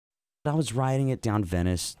I was riding it down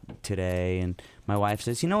Venice today, and my wife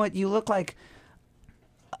says, "You know what? You look like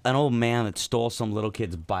an old man that stole some little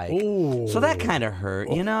kid's bike." Ooh. So that kind of hurt,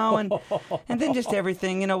 you know, and then just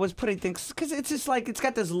everything, you know, was putting things, because it's just like, it's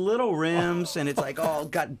got this little rims, and it's like, oh,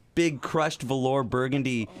 got big crushed velour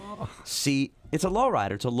burgundy seat. It's a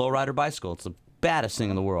lowrider. It's a lowrider bicycle. It's the baddest thing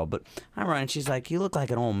in the world. But I'm riding, she's like, "You look like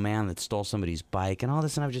an old man that stole somebody's bike," and all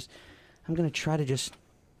this, and I'm going to try to just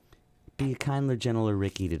be a kinder, gentler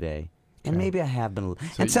Ricky today. And maybe I have been.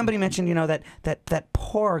 And somebody mentioned, you know, that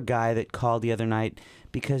poor guy that called the other night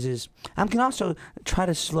because I can also try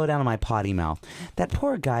to slow down my potty mouth. That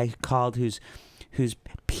poor guy called whose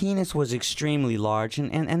penis was extremely large,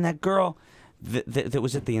 and that girl that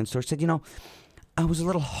was at the in-store said, you know, I was a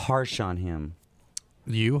little harsh on him.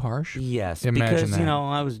 You harsh? Yes, Imagine because that. You know,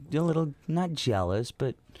 I was a little not jealous,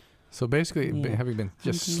 but. So basically, having been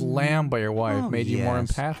just slammed by your wife made you more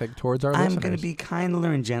empathic towards our listeners. I'm going to be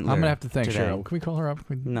kinder and gentler. I'm going to have to thank today. Cheryl. Can we call her up?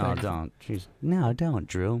 No, don't. No, don't,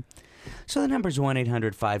 Drew. So the number's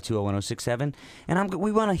 1-800-520-1067, and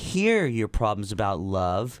we want to hear your problems about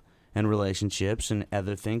love and relationships and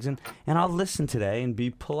other things, and I'll listen today and be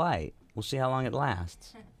polite. We'll see how long it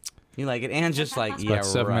lasts. You like it? And just like, yeah, about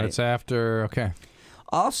 7 minutes after. Okay.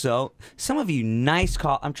 Also, some of you nice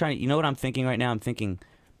call. I'm trying to. You know what I'm thinking right now? I'm thinking.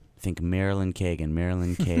 Think Marilyn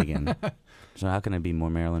Kagan. So how can I be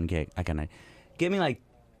more Marilyn Kagan? Give me like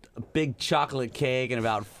a big chocolate cake and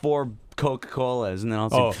about 4 Coca-Colas, and then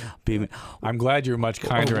I'll say, I'm glad you're much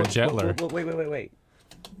kinder and gentler. Wait.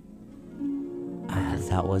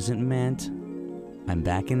 That wasn't meant. I'm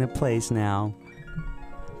back into place now.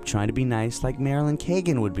 I'm trying to be nice like Marilyn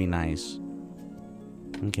Kagan would be nice.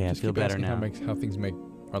 Okay, I feel better now. How things make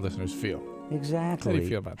our listeners feel. Exactly. How do you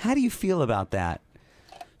feel about that? How do you feel about that?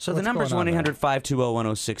 So the number's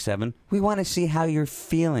 1-800-520-1067. We want to see how you're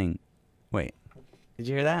feeling. Wait, did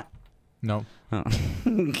you hear that? No. Oh.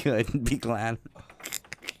 Good. Be glad.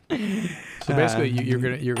 So basically,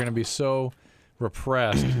 you're gonna be so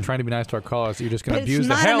repressed, trying to be nice to our callers, that you're just gonna abuse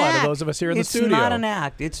the hell out of those of us here in the studio. It's not an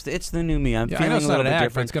act. It's the new me. I'm feeling I know it's a not little an bit act,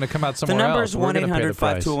 different. but it's gonna come out somewhere else. The number's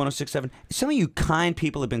 1-800-520-1067. Some of you kind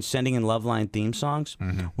people have been sending in LoveLine theme songs.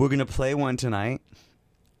 We're gonna play one tonight,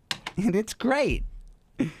 and it's great.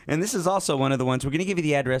 And this is also one of the ones, we're going to give you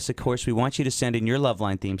the address, of course. We want you to send in your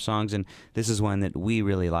LoveLine theme songs, and this is one that we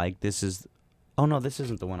really like. This is, oh no, this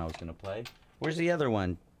isn't the one I was going to play. Where's the other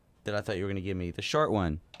one that I thought you were going to give me? The short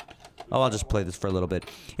one. Oh, I'll just play this for a little bit.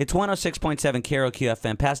 It's 106.7 KROQ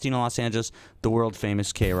FM, Pasadena, Los Angeles, the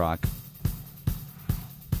world-famous K-Rock.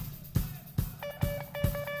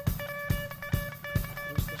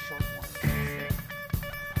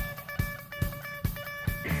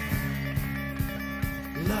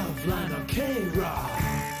 LoveLine on K-Rock.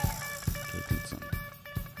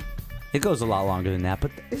 It goes a lot longer than that,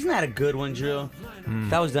 but isn't that a good one, Drew?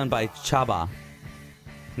 That was done by Chaba.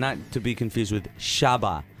 Not to be confused with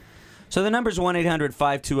Shaba. So the number's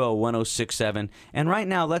 1-800-520-1067. And right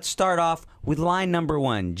now, let's start off with line number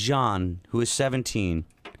 1, John, who is 17.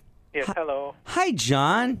 Yes, hello. Hi,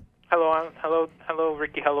 John. Hello,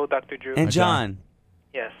 Ricky. Hello, Dr. Drew. And John.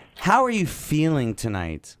 Yes. How are you feeling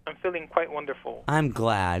tonight? I'm feeling quite wonderful. I'm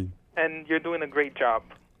glad. And you're doing a great job.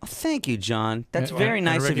 Oh, thank you, John. That's very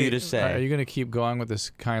nice Ricky, of you to say. Are you going to keep going with this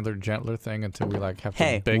kinder, gentler thing until we have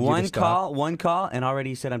to beg you to stop? one call, and already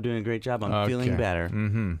you said I'm doing a great job. I'm feeling better.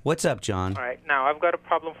 What's up, John? All right. Now, I've got a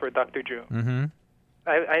problem for Dr. Drew.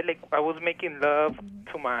 I was making love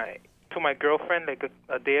to my girlfriend like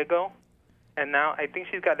a day ago, and now I think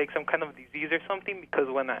she's got like some kind of disease or something, because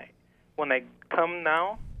when I come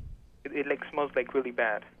now, it like smells like really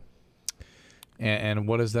bad. And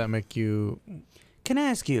what does that make you? Can I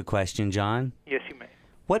ask you a question, John? Yes, you may.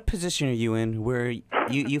 What position are you in where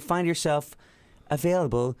you find yourself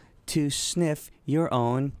available to sniff your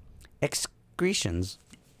own excretions?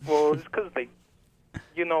 Well, it's because, like,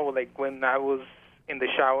 you know, like when I was in the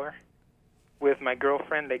shower with my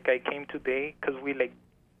girlfriend, like I came today because we like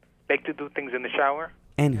to do things in the shower.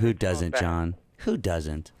 And who doesn't, John? Who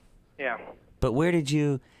doesn't? Yeah. But where did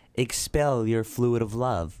you expel your fluid of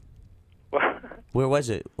love? Where was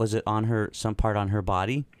it? Was it on some part on her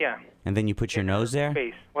body? Yeah. And then you put your nose there?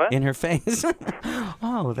 Face. What? In her face?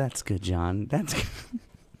 Oh, that's good, John. That's good.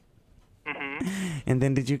 And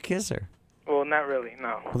then did you kiss her? Well, not really,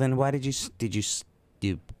 no. Well, then why did you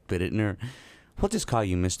put it in her? We'll just call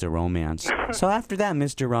you Mr. Romance. So after that,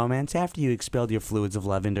 Mr. Romance, after you expelled your fluids of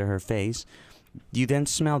love into her face, you then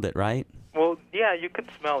smelled it, right? Well, yeah, you could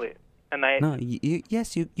smell it. And No,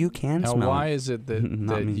 yes, you can now, smell it. why is it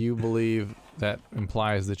that you believe that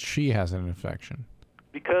implies that she has an infection?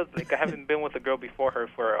 Because, like, I haven't been with a girl before her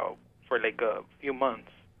for like a few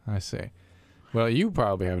months. I see. Well, you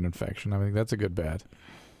probably have an infection. I think that's a good bet.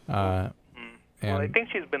 Well, I think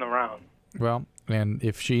she's been around. Well, and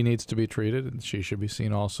if she needs to be treated, she should be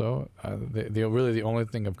seen also. Really the only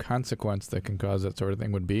thing of consequence that can cause that sort of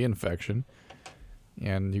thing would be infection.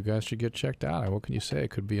 And you guys should get checked out. What can you say?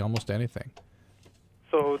 It could be almost anything.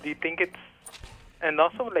 So do you think it's... And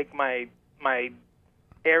also, like, my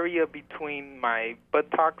area between my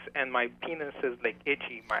buttocks and my penis is, like,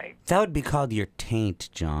 itchy. That would be called your taint,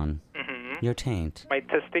 John. Mm-hmm. Your taint. My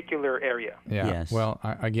testicular area. Yeah. Yes. Well,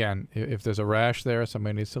 again, if there's a rash there,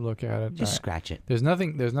 somebody needs to look at it. Just scratch it. There's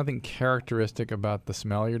nothing characteristic about the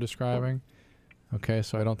smell you're describing. Okay,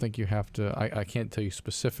 so I don't think you have to... I can't tell you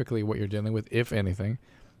specifically what you're dealing with, if anything,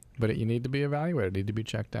 but you need to be evaluated, need to be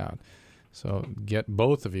checked out. So get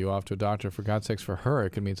both of you off to a doctor. For God's sakes, for her,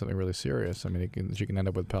 it could mean something really serious. I mean, she can end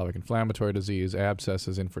up with pelvic inflammatory disease,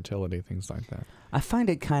 abscesses, infertility, things like that. I find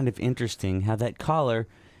it kind of interesting how that caller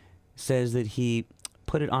says that he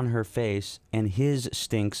put it on her face and his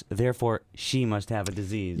stinks, therefore she must have a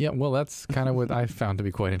disease. Yeah, well, that's kind of what I found to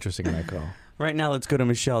be quite interesting in that call. Right now, let's go to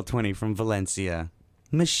Michelle, 20, from Valencia.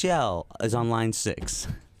 Michelle is on line 6.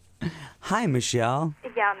 Hi, Michelle.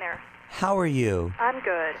 Yeah, I'm there. How are you? I'm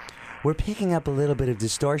good. We're picking up a little bit of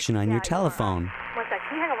distortion on your telephone. 1 second.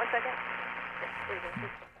 Can you hang on 1 second?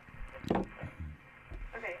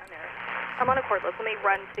 Okay, I'm there. I'm on a cordless. Let me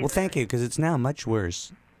run. Well, thank you, because it's now much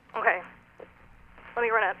worse. Okay. Let me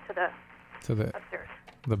run up to the upstairs.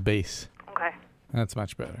 The base. Okay. That's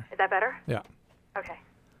much better. Is that better? Yeah. Okay.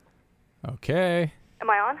 Okay. Am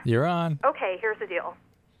I on? You're on. Okay, here's the deal.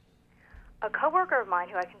 A coworker of mine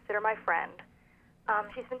who I consider my friend,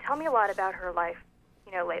 she's been telling me a lot about her life,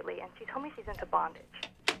 lately, and she told me she's into bondage.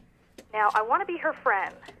 Now, I want to be her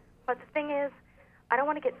friend, but the thing is, I don't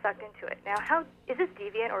want to get sucked into it. Now, is this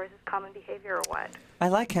deviant or is this common behavior or what? I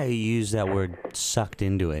like how you use that word, sucked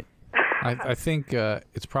into it. I think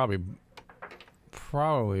it's probably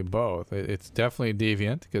both. It's definitely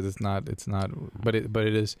deviant because it's not, but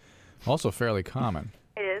it is also fairly common.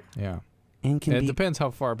 It is? Yeah. And it depends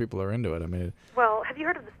how far people are into it. I mean. Well, have you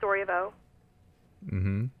heard of the story of O?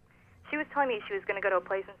 Mm-hmm. She was telling me she was going to go to a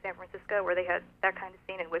place in San Francisco where they had that kind of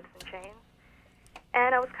scene in whips and chains,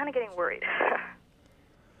 and I was kind of getting worried.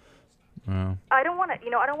 I don't want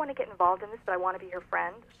to, I don't want to get involved in this, but I want to be her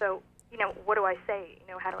friend. So, what do I say?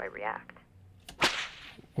 How do I react?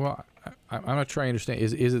 Well, I'm not trying to understand.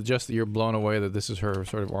 Is it just that you're blown away that this is her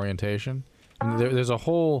sort of orientation? I mean, there's a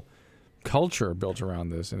whole culture built around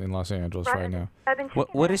this in Los Angeles right now. I've been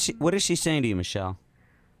what is she saying to you, Michelle?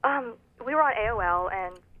 We were on AOL,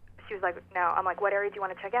 and she was like, "No." I'm like, "What area do you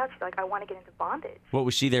want to check out?" She's like, "I want to get into bondage." What,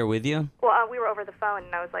 was she there with you? Well, we were over the phone,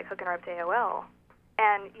 and I was like hooking her up to AOL.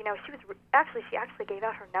 And, she was she actually gave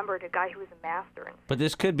out her number to a guy who was a master. But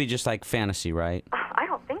this could be just like fantasy, right? I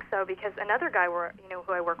don't think so, because another guy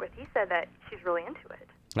who I work with, he said that she's really into it.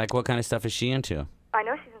 Like, what kind of stuff is she into? I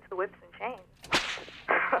know she's into the whips and chains.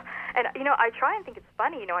 And, I try and think it's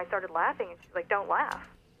funny. I started laughing, and she's like, "Don't laugh."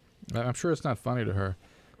 I'm sure it's not funny to her.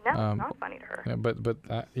 No, it's not funny to her. Yeah, but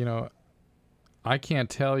I can't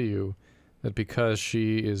tell you that because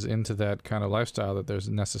she is into that kind of lifestyle that there's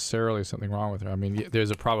necessarily something wrong with her. I mean, there's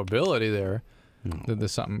a probability there that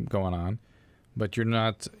there's something going on, but you're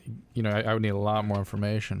not, I would need a lot more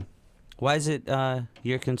information. Why is it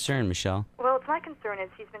your concern, Michelle? Well, it's my concern is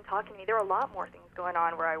she's been talking to me. There are a lot more things going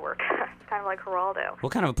on where I work. It's kind of like Geraldo.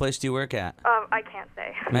 What kind of a place do you work at? I can't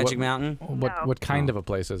say. Magic Mountain? What kind of a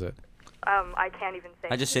place is it? I can't even say.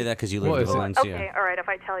 I just say that because you live in Valencia. Okay, all right, if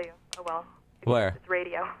I tell you. Oh, well. Where? It's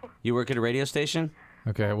radio. You work at a radio station?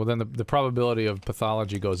 Okay, well then the probability of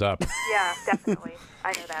pathology goes up. Yeah, definitely.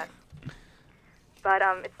 I know that. But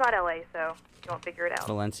it's not LA, so you won't figure it out.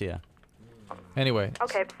 Valencia. Anyway.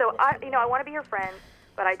 Okay, so I want to be her friend,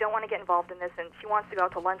 but I don't want to get involved in this, and she wants to go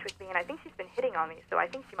out to lunch with me, and I think she's been hitting on me, so I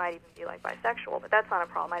think she might even be like bisexual, but that's not a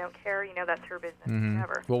problem. I don't care. That's her business.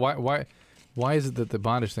 Whatever. Well, why is it that the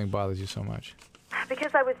bondage thing bothers you so much?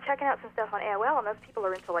 Because I was checking out some stuff on AOL, and those people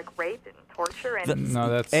are into like rape and torture and no,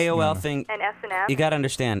 that's AOL thing. And S&M. You got to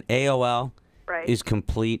understand, AOL right. is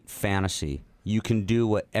complete fantasy. You can do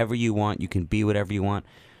whatever you want. You can be whatever you want.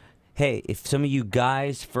 Hey, if some of you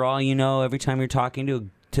guys, for all you know, every time you're talking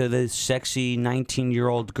to the sexy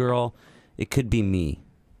 19-year-old girl, it could be me.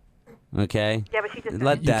 Okay? Yeah, but she just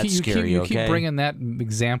let that scare you. Okay? You keep bringing that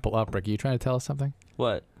example up, Ricky. You trying to tell us something?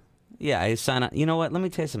 What? Yeah, I sign up. You know what? Let me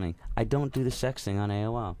tell you something. I don't do the sex thing on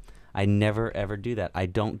AOL. I never, ever do that. I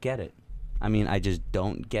don't get it. I mean, I just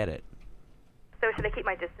don't get it. So should I keep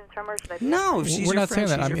my distance from her? Should I no, if she's we're your not friend,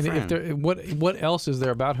 saying that. I she's mean, your friend. what else is there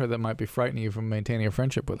about her that might be frightening you from maintaining a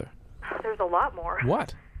friendship with her? There's a lot more.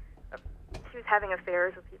 What? She was having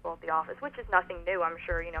affairs with people at the office, which is nothing new. I'm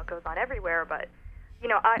sure, it goes on everywhere, but,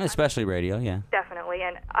 especially radio, yeah. Definitely,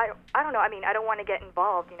 and I don't know. I mean, I don't want to get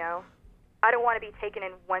involved, I don't want to be taken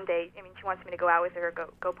in one day. I mean, she wants me to go out with her,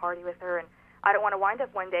 go party with her, and I don't want to wind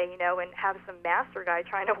up one day, and have some master guy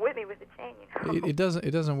trying to whip me with a chain. It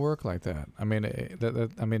doesn't work like that. I mean,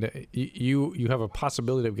 you have a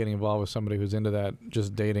possibility of getting involved with somebody who's into that,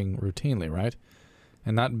 just dating routinely, right?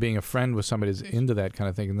 And not being a friend with somebody who's into that kind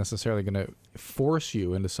of thing is necessarily going to force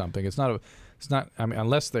you into something. It's not. I mean,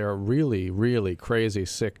 unless they're a really, really crazy,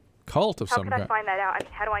 sick cult of some kind. How can I find that out? I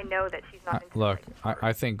mean, how do I know that she's not into Look,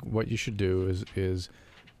 I think what you should do is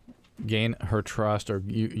gain her trust, or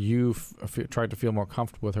you try to feel more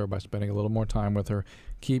comfortable with her by spending a little more time with her.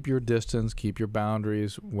 Keep your distance, keep your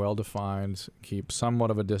boundaries well defined, keep somewhat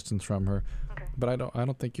of a distance from her. Okay. But I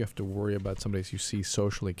don't think you have to worry about somebody you see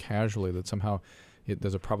socially, casually, that somehow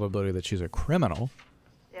there's a probability that she's a criminal.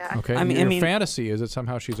 Yeah. Okay. Your fantasy is that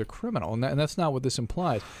somehow she's a criminal, and that's not what this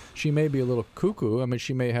implies. She may be a little cuckoo. I mean,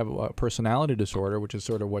 she may have a personality disorder, which is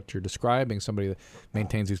sort of what you're describing. Somebody that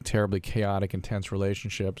maintains these terribly chaotic, intense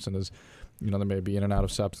relationships, and is, they may be in and out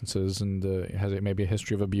of substances, and has maybe a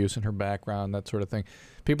history of abuse in her background, that sort of thing.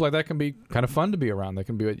 People like that can be kind of fun to be around. They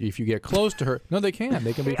can be, if you get close to her. No, they can.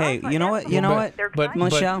 They can be. Hey, you know what? But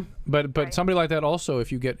Michelle. But somebody like that also,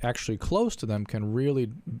 if you get actually close to them, can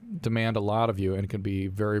really demand a lot of you, and can be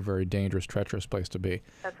very, very dangerous, treacherous place to be.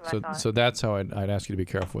 That's what I thought. So that's how I'd ask you to be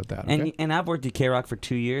careful with that. Okay? And I've worked at K-Rock for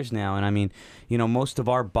 2 years now, and I mean, most of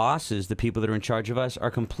our bosses, the people that are in charge of us,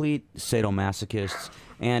 are complete sadomasochists,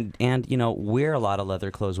 and wear a lot of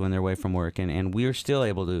leather clothes when they're away from work, and we're still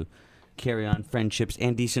able to carry on friendships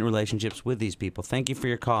and decent relationships with these people. Thank you for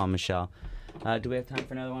your call, Michelle. Do we have time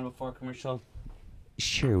for another one before commercial?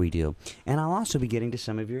 Sure we do. And I'll also be getting to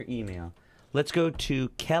some of your email. Let's go to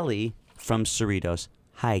Kelly from Cerritos.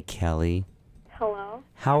 Hi, Kelly. Hello.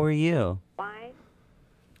 How are you? Fine.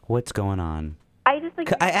 What's going on? I disagree.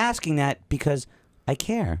 I'm asking that because I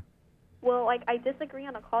care. Well, I disagree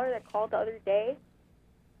on a caller that called the other day.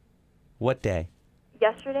 What day?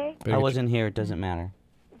 Yesterday. I wasn't here. It doesn't matter.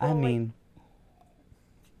 Well, I mean,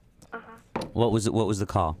 Uh-huh. what was the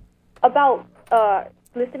call? About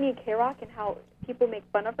listening to K-Rock and how people make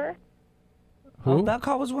fun of her. Who? Oh, that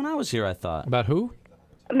call was when I was here, I thought. About who?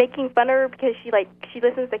 Making fun of her because she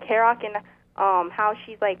listens to K-Rock and how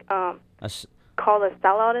she's called a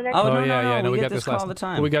sellout and everything. Oh, no, yeah. we we get got this last call all the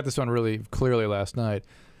time. We got this one really clearly last night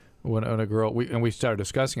when a girl, we started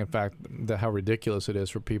discussing, in fact, how ridiculous it is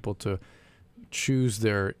for people to choose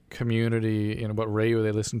their community and what radio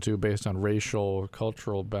they listen to based on racial or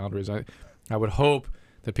cultural boundaries. I would hope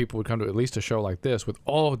that people would come to at least a show like this with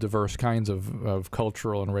all diverse kinds of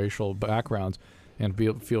cultural and racial backgrounds, and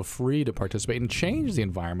feel free to participate and change the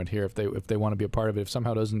environment here if they want to be a part of it. If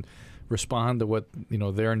somehow doesn't respond to what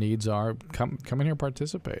their needs are, come in here and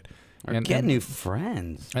participate. Or get new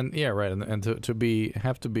friends. And yeah, right. And to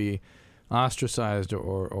have to be ostracized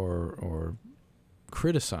or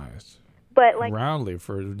criticized. But roundly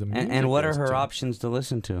for the music. And what are her options to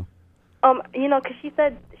listen to? Because she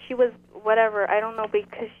said she was whatever. I don't know,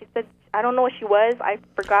 because she said I don't know what she was. I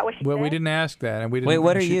forgot what she said. Well, we didn't ask that, and we didn't. Wait,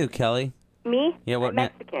 what are you, Kelly? Me? Yeah, what? I'm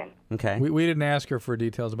Mexican. Okay. We didn't ask her for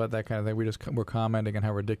details about that kind of thing. We just were commenting on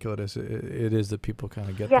how ridiculous it is that people kind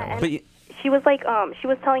of get that way. But she was she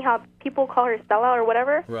was telling how people call her sellout or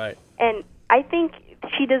whatever. Right. And I think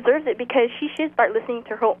she deserves it because she should start listening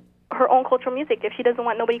to her own cultural music if she doesn't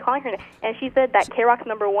want nobody calling her. And she said that K-Rock's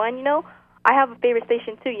 #1, I have a favorite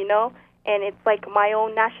station too, and it's like my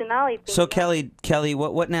own nationality thing. So Kelly,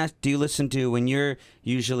 what do you listen to when you're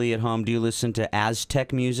usually at home? Do you listen to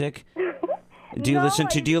Aztec music? Do you listen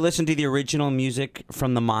to the original music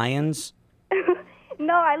from the Mayans?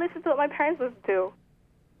 No, I listen to what my parents listen to.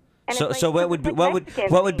 And so what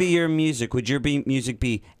would be your music? Would your music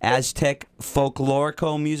be Aztec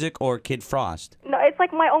folklorico music or Kid Frost? No, it's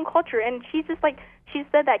like my own culture, and she's just she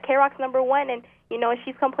said that K-Rock's #1, and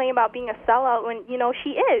she's complaining about being a sellout when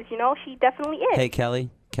she is. She definitely is. Hey, Kelly.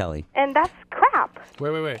 And that's crap.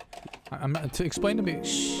 Wait. Explain to me.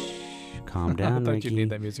 Shh. Calm down, I thought Riki. you'd need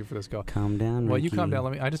that music for this call. Calm down, Well, Riki. you calm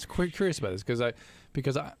down. I'm just quite curious about this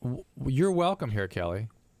because you're welcome here, Kelly.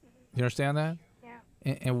 You understand that?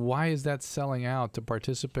 Yeah. And why is that selling out to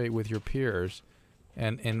participate with your peers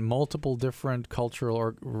and in multiple different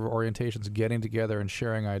cultural orientations, getting together and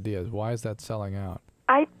sharing ideas? Why is that selling out?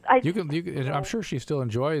 I'm sure she still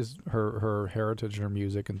enjoys her heritage and her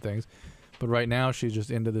music and things, but right now she's just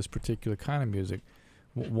into this particular kind of music.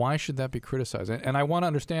 Why should that be criticized? And I want to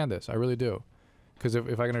understand this. I really do. Because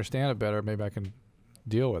if I can understand it better, maybe I can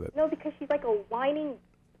deal with it. No, because she's like a whining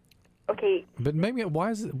okay. But maybe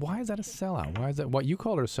why is that a sellout? Why is that? What you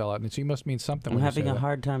called her a sellout, and she must mean something. I'm when you having say a that.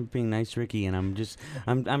 hard time being nice, Ricky, and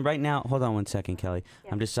I'm right now. Hold on one second, Kelly.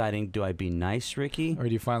 Yeah. I'm deciding: do I be nice, Ricky, Or do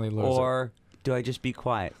you finally lose it? or do I just be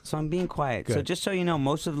quiet? So I'm being quiet. So Good. just so you know,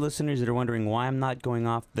 most of the listeners that are wondering why I'm not going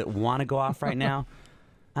off, that want to go off right now,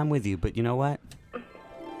 I'm with you. But you know what?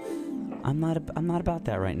 I'm not about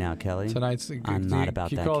that right now, Kelly. Tonight's. I'm not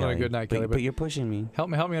about you that, called Kelly. it a good night, Kelly. but you're pushing me. help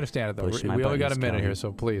me understand it though. Push my We only got a buttons, minute Kelly. here,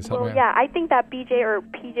 so please help Well, me. yeah, I think that BJ or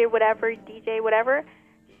PJ, whatever, DJ, whatever.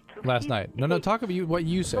 Last night. No, talk about what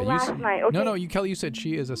you said. Oh, last night, okay. No, Kelly, you said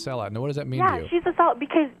she is a sellout. Now, what does that mean Yeah, to you? she's a sellout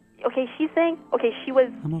because, okay, she's saying, okay, she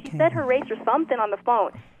said her race or something on the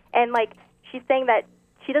phone, and like she's saying that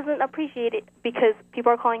she doesn't appreciate it because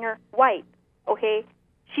people are calling her white. Okay,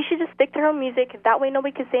 she should just stick to her music. That way,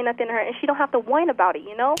 nobody can say nothing to her, and she don't have to whine about it.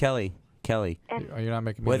 You know? Kelly, You're not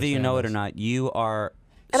making me whether you understand know it this. or not, you are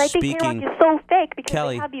And I think speaking. K-Rock is so fake because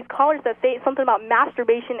Kelly. they have these callers that say something about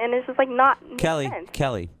masturbation, and it's just like not makes sense.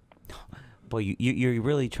 Kelly. Boy, you're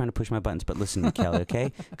really trying to push my buttons, but listen to me, Kelly,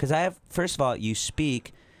 okay? Because first of all, you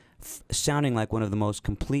speak sounding like one of the most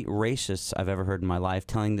complete racists I've ever heard in my life,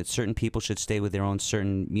 telling that certain people should stay with their own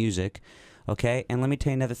certain music, okay? And let me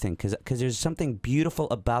tell you another thing, because there's something beautiful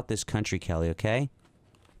about this country, Kelly, okay?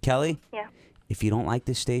 Kelly? Yeah. If you don't like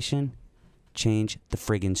this station, change the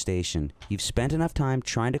friggin' station. You've spent enough time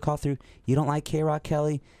trying to call through. You don't like K-Rock,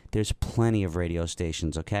 Kelly? There's plenty of radio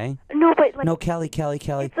stations, okay? No, but like, No, Kelly.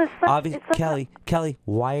 Kelly,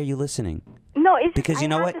 why are you listening? no, it's Because just, you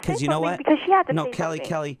know I what? have to say Because you know something what? Because she had to No, say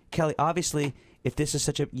something. Kelly. Obviously, if this is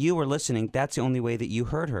you were listening, that's the only way that you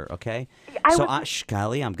heard her. Okay.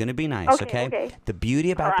 Kelly, I'm gonna be nice. Okay. The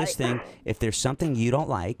beauty about this All right. thing, if there's something you don't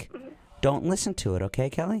like, don't listen to it. Okay,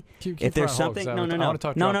 Kelly. Keep If there's her on hold, something, 'cause I no, wanna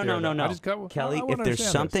talk to you off the air, though. I Kelly, wanna if there's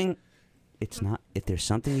understand something. It's not. If there's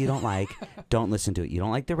something you don't like, don't listen to it. You don't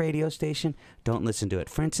like the radio station, don't listen to it.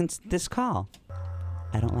 For instance, this call.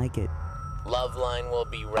 I don't like it. LoveLine will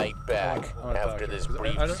be right back I wanna talk after to this her.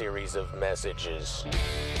 brief I don't- series of messages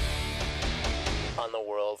on the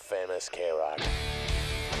world-famous K-Rock.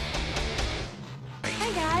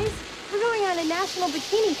 Hi guys, we're going on a national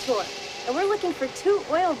bikini tour, and we're looking for 2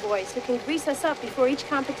 oil boys who can grease us up before each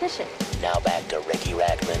competition. Now back to Riki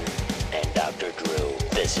Rachtman and Dr. Drew.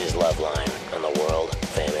 This is LoveLine on the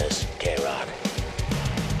world-famous K-Rock.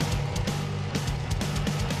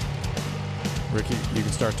 Ricky, you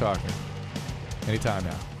can start talking. Anytime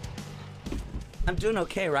now. I'm doing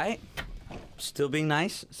okay, right? Still being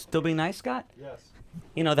nice, Scott. Yes.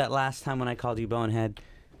 You know that last time when I called you bonehead,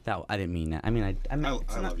 I didn't mean that. I mean, I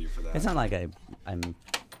love you for that. It's not like I'm.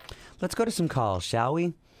 Let's go to some calls, shall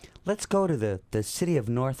we? Let's go to the city of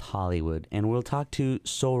North Hollywood, and we'll talk to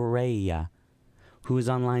Soraya, who is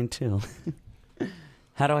on line 2.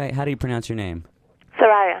 How do you pronounce your name?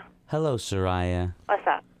 Soraya, Hello, Soraya. what's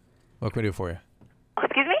up? What can we do for you?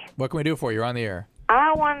 Excuse me? What can we do for you? You're on the air.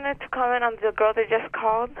 I wanted to comment on the girl that just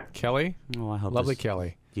called. Kelly? Oh, I hope Lovely this-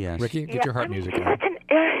 Kelly. Yes. Ricky, get your heart music she's on. such an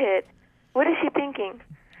airhead. What is she thinking?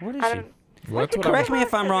 What is I she? don't- Well, that's what Correct I'm- me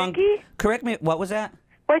if I'm wrong. Ricky? Correct me. What was that?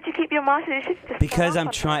 Why'd you keep your mouth shut? You should just Because I'm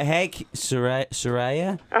trying. Hey,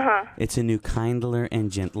 Soraya. Uh-huh. It's a new kindler and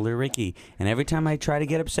gentler Ricky. And every time I try to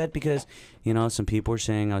get upset because, some people are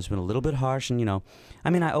saying I was been a little bit harsh and,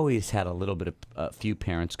 I always had a little bit of a few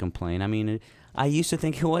parents complain. I mean, I used to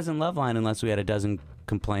think it wasn't LoveLine unless we had a dozen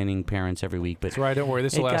complaining parents every week. But That's right. Don't worry.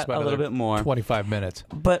 This will it last got about a little another bit more. 25 minutes.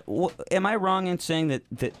 But am I wrong in saying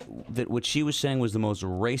that what she was saying was the most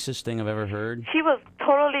racist thing I've ever heard? She was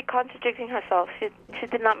totally contradicting herself. She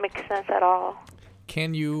did not make sense at all.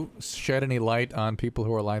 Can you shed any light on people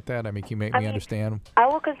who are like that? I mean, can you make me understand? I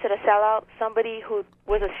would consider sellout somebody who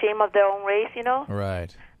was ashamed of their own race,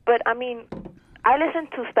 Right. But I mean, I listen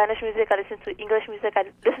to Spanish music. I listen to English music. I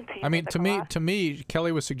listen to. I mean, music to a me, lot.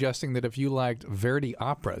 Kelly was suggesting that if you liked Verdi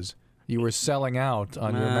operas, you were selling out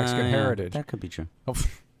on your Mexican Yeah, heritage. that could be true. Oh,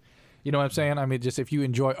 you know what I'm saying? I mean, just if you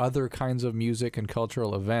enjoy other kinds of music and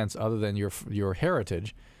cultural events other than your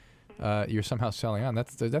heritage, you're somehow selling on.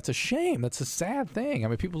 That's a shame. That's a sad thing. I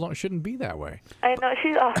mean, people shouldn't be that way. I know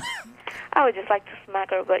she's. I would just like to smack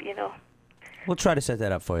her, but We'll try to set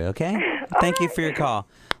that up for you, okay? Thank you for your call.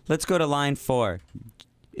 Let's go to line 4.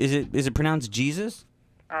 Is it pronounced Jesus?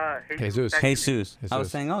 Jesus. Jesus. I was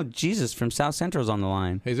Jesus. saying, Jesus from South Central's on the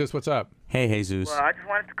line. Jesus, what's up? Hey, Jesus. Well, I just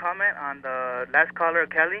wanted to comment on the last caller,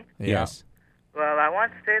 Kelly. Yes. Well, I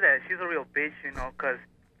want to say that she's a real bitch, because,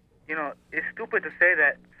 it's stupid to say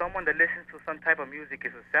that someone that listens to some type of music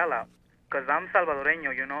is a sellout. Because I'm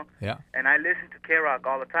Salvadoreño, Yeah. and I listen to K-Rock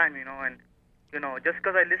all the time, and you know, just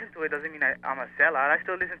because I listen to it doesn't mean I'm a sellout. I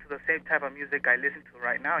still listen to the same type of music I listen to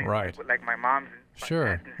right now. You Right. know, like my mom's. And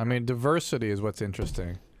Sure. I mean, diversity is what's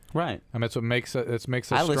interesting. Right. I mean, it's what makes us I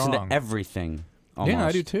strong. listen to everything. Almost. Yeah,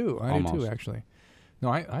 I do too. I do Almost. too, actually. No,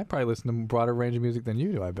 I probably listen to a broader range of music than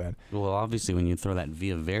you do, I bet. Well, obviously, when you throw that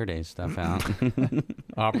Via Verde stuff out.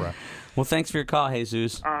 Opera. Well, thanks for your call,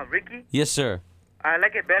 Jesus. Ricky, Yes, sir. I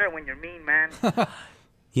like it better when you're mean, man.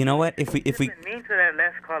 You know what? If we You've been mean to that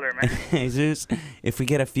last caller, man. Jesus, if we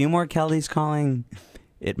get a few more Kellys calling,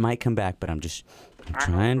 it might come back. But I'm just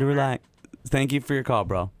trying to relax. Thank you for your call,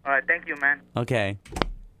 bro. All right, thank you, man. Okay.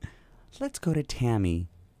 Let's go to Tammy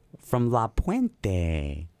from La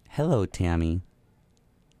Puente. Hello, Tammy.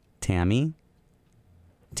 Tammy?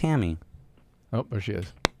 Tammy. Oh, there she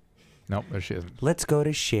is. Nope, there she isn't. Let's go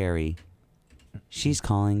to Sherry. She's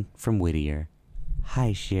calling from Whittier.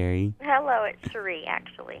 Hi, Sherry. Hello, it's Cherie,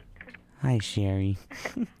 actually. Hi, Sherry.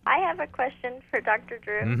 I have a question for Dr.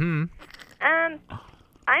 Drew. Mm-hmm.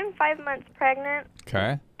 I'm 5 months pregnant,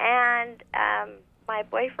 Okay. and my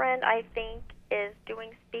boyfriend, I think, is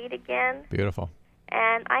doing speed again, Beautiful.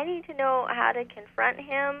 and I need to know how to confront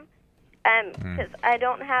him because I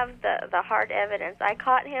don't have the hard evidence. I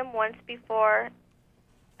caught him once before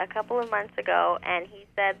a couple of months ago, and he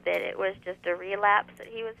said that it was just a relapse that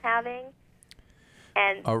he was having.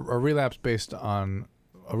 And A relapse based on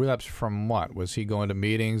a relapse from what? Was he going to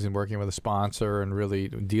meetings and working with a sponsor and really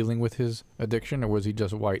dealing with his addiction, or was he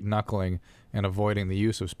just white knuckling and avoiding the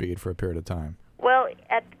use of speed for a period of time? well,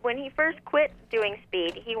 when he first quit doing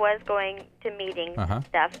speed, he was going to meetings and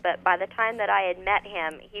stuff. But by the time that I had met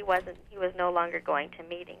him, he wasn't. He was no longer going to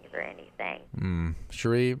meetings or anything.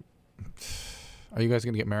 Cherie, are you guys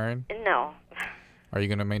going to get married? No. Are you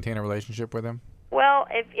going to maintain a relationship with him? Well,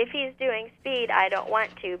 if he's doing speed, I don't want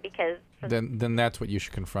to because. Then that's what you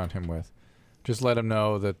should confront him with. Just let him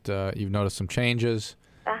know that you've noticed some changes,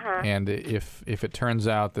 and if it turns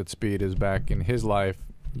out that speed is back in his life,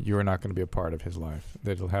 you're not going to be a part of his life.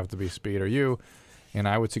 That it'll have to be speed or you, and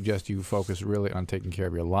I would suggest you focus really on taking care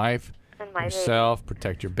of your life, yourself,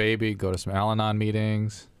 protect your baby, go to some Al-Anon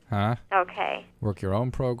meetings, Okay. work your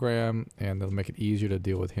own program, and it'll make it easier to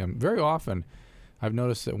deal with him. Very often, I've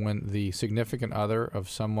noticed that when the significant other of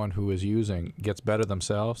someone who is using gets better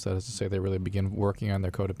themselves, that is to say they really begin working on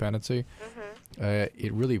their codependency,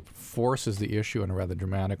 it really forces the issue in a rather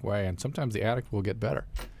dramatic way, and sometimes the addict will get better.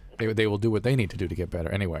 They will do what they need to do to get better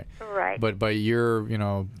anyway. Right. But by your,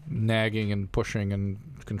 nagging and pushing and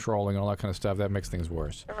controlling and all that kind of stuff, that makes things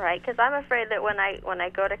worse. Right, because I'm afraid that when I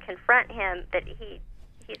go to confront him, that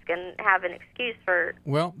he's going to have an excuse for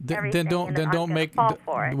then don't make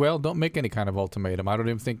don't make any kind of ultimatum. I don't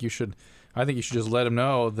even think you should. I think you should just let him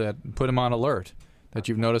know that, put him on alert, that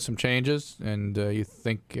you've noticed some changes, and you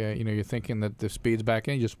think you're thinking that the speed's back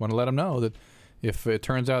in. You just want to let him know that if it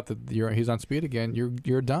turns out that he's on speed again,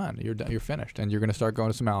 you're done. You're finished, and you're going to start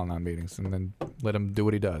going to some Al-Anon meetings, and then let him do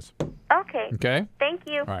what he does. Okay. Okay. Thank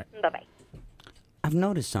you. All right. Bye-bye. I've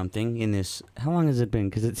noticed something in this. How long has it been?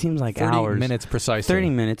 Because it seems like 30 hours. minutes precisely. 30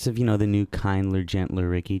 minutes of, the new kindler, gentler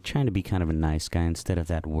Ricky, trying to be kind of a nice guy instead of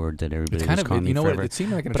that word that everybody was calling me forever. It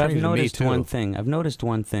seemed like an But I've attorney to me, noticed too. one thing. I've noticed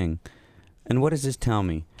one thing. And what does this tell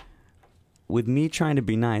me? With me trying to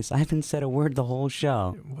be nice, I haven't said a word the whole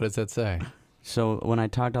show. What does that say? So when I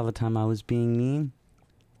talked all the time, I was being mean?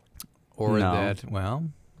 Or No. that,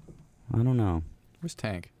 I don't know. where's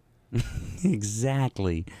Tank?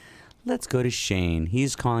 Exactly. Let's go to Shane.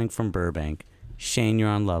 He's calling from Burbank. Shane, you're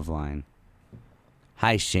on LoveLine.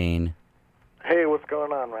 Hi, Shane. Hey, what's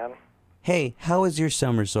going on, man? Hey, how was your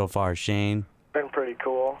summer so far, Shane? Been pretty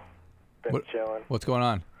cool. Been chilling. What's going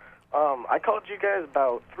on? I called you guys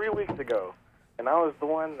about 3 weeks ago, and I was the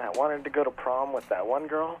one that wanted to go to prom with that one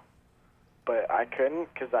girl, but I couldn't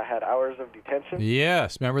because I had hours of detention.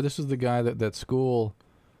 Yes. Remember, this is the guy that school.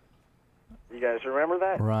 You guys remember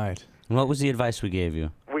that? Right. What was the advice we gave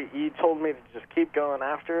you? You told me to just keep going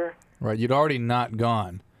after her. Right. You'd already not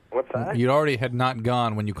gone. What's that? You'd already had not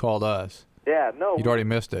gone when you called us. Yeah, no. You'd already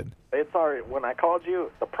missed it. It's already, when I called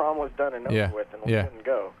you, the prom was done and over with, and we couldn't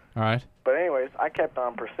go. All right. But anyways, I kept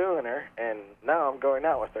on pursuing her, and now I'm going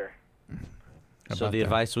out with her. So the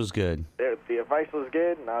advice was good. The advice was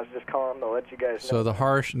good, and I was just calling to let you guys know. So the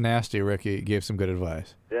harsh, nasty Ricky gave some good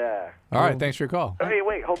advice. Yeah. All right. Thanks for your call. Hey,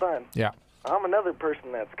 wait, hold on. Yeah. I'm another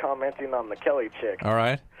person that's commenting on the Kelly chick. All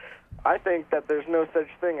right. I think that there's no such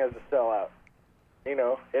thing as a sellout.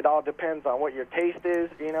 It all depends on what your taste is,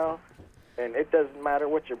 and it doesn't matter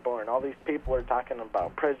what you're born. All these people are talking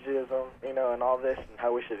about prejudice, and all this, and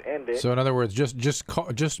how we should end it. So in other words,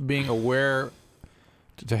 just being aware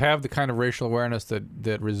To have the kind of racial awareness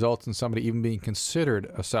that results in somebody even being considered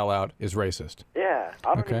a sellout is racist. Yeah.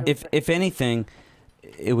 I don't even If anything,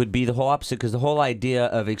 it would be the whole opposite, because the whole idea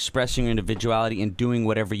of expressing your individuality and doing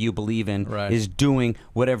whatever you believe in is doing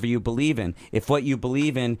whatever you believe in. If what you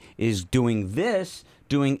believe in is doing this,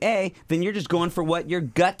 doing A, then you're just going for what your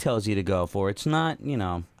gut tells you to go for. It's not,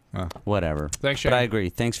 whatever. Thanks, Shane. But I agree.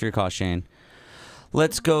 Thanks for your call, Shane.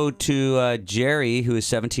 Let's go to Jerry, who is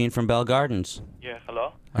 17 from Bell Gardens. Yeah,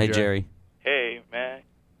 hello? Hi, Jerry. Hey, man.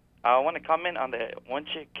 I want to comment on the one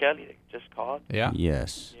chick, Kelly, that just called. Yeah?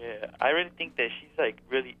 Yes. Yeah, I really think that she's, like,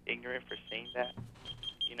 really ignorant for saying that,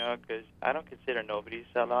 because I don't consider nobody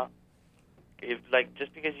a sellout. If, like,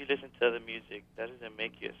 just because you listen to the music, that doesn't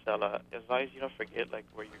make you a sellout. As long as you don't forget, like,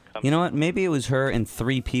 where you're coming from. You know what? Maybe it was her and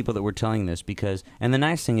 3 people that were telling this, and the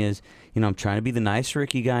nice thing is, I'm trying to be the nice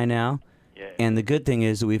Ricky guy now. And the good thing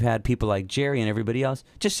is that we've had people like Jerry and everybody else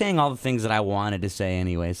just saying all the things that I wanted to say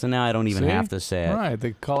anyway. So now I don't even have to say it. Right.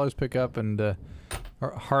 The callers pick up and are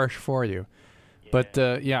harsh for you. Yeah. But,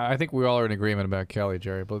 I think we all are in agreement about Kelly,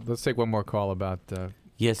 Jerry. But let's take one more call about...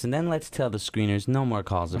 Yes, and then let's tell the screeners no more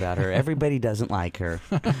calls about her. Everybody doesn't like her.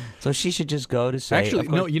 So she should just go to say... Actually,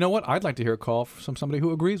 no, you know what? I'd like to hear a call from somebody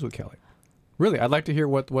who agrees with Kelly. Really, I'd like to hear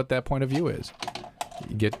what that point of view is.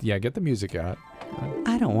 Get the music out.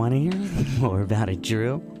 I don't want to hear anything more about it,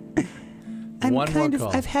 Drew.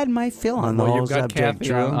 I've had my fill on the whole subject, Kathy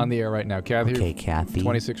Drew. on the air right now. Kathy. Okay, Kathy.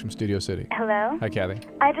 26 from Studio City. Hello? Hi, Kathy.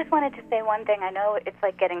 I just wanted to say one thing. I know it's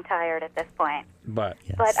like getting tired at this point. But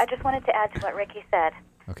I just wanted to add to what Ricky said.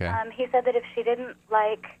 Okay. He said that if she didn't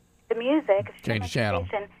like the music, if she change the channel.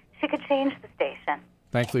 Station, she could change the station.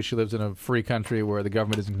 Thankfully, she lives in a free country where the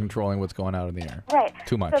government isn't controlling what's going out in the air. Right.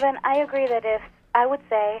 Too much. So then I agree that I would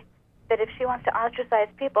say that if she wants to ostracize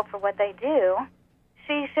people for what they do,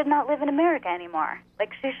 she should not live in America anymore.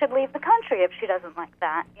 Like, she should leave the country if she doesn't like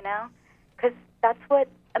that, Because that's what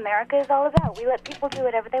America is all about. We let people do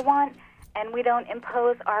whatever they want, and we don't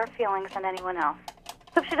impose our feelings on anyone else.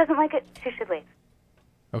 So if she doesn't like it, she should leave.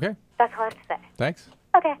 Okay. That's all I have to say. Thanks.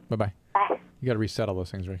 Okay. Bye-bye. Bye. You got to resettle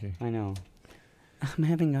those things, Ricky. I know.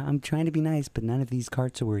 I'm trying to be nice, but none of these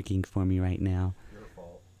carts are working for me right now. Your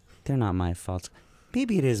fault. They're not my fault.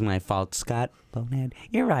 Maybe it is my fault, Scott. Bonehead.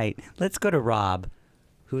 You're right. Let's go to Rob,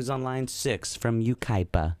 who's on line 6 from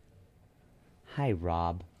Ukaipa. Hi,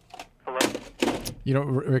 Rob. Hello?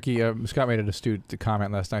 Ricky, Scott made an astute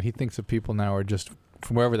comment last night. He thinks that people now are just,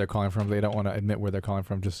 from wherever they're calling from, they don't want to admit where they're calling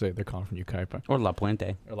from. Just say they're calling from Ukaipa. Or La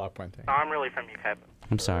Puente. Or La Puente. No, I'm really from Ukaipa.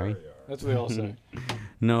 I'm sorry. That's what they all say.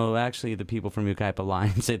 No, actually, the people from Ukaipa lie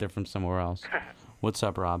and say they're from somewhere else. What's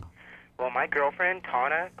up, Rob? Well, my girlfriend,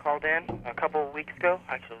 Tana, called in a couple of weeks ago.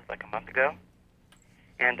 Actually, it was like a month ago.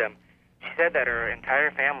 And she said that her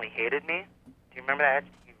entire family hated me. Do you remember that?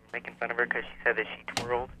 You were making fun of her because she said that she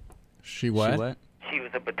twirled. She what? She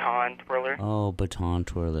was a baton twirler. Oh, baton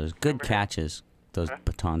twirlers. Good catches, those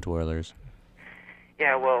baton twirlers.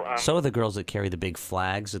 Yeah, well... so are the girls that carry the big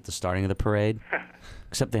flags at the starting of the parade.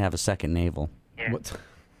 Except they have a second navel. Yeah. What?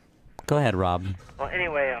 Go ahead, Rob. Well,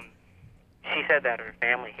 anyway, she said that her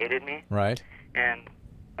family hated me. Right. And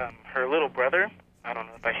her little brother, I don't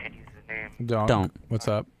know if I should use his name. Don't. What's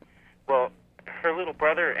up? Well, her little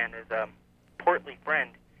brother and his portly friend,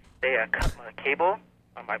 they cut my cable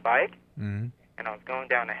on my bike, and I was going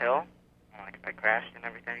down a hill. I crashed and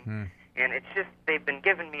everything. And it's just, they've been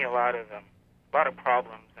giving me a lot of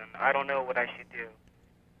problems, and I don't know what I should do.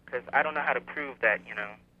 Because I don't know how to prove that,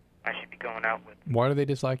 I should be going out with... Why do they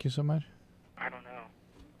dislike you so much? I don't know.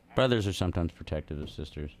 Brothers are sometimes protective of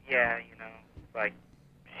sisters. Yeah, like,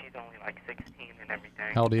 she's only like 16 and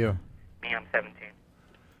everything. How old are you? Me, I'm 17.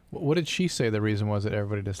 What did she say the reason was that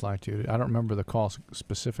everybody disliked you? I don't remember the call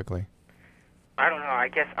specifically. I don't know. I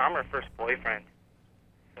guess I'm her first boyfriend.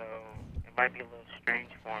 So it might be a little strange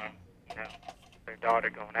for him, their daughter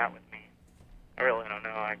going out with me. I really don't know.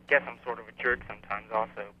 I guess I'm sort of a jerk sometimes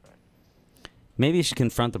also. But maybe you should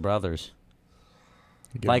confront the brothers.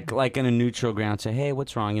 Like in a neutral ground, say, hey,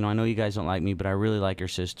 what's wrong? I know you guys don't like me, but I really like your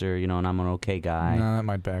sister, and I'm an okay guy. No, that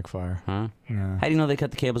might backfire. Huh? Yeah. How do you know they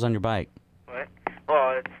cut the cables on your bike? What?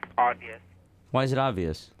 Well, it's obvious. Why is it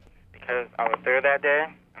obvious? Because I was there that day,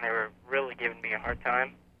 and they were really giving me a hard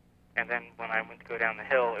time. And then when I went to go down the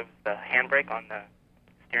hill, it was the handbrake on the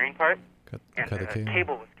steering part, and the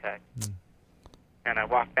cable was cut. And I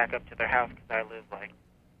walked back up to their house because I live like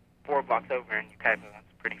 4 blocks over in Ukaipa.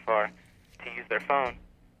 That's pretty far, to use their phone.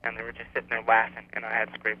 And they were just sitting there laughing, and I had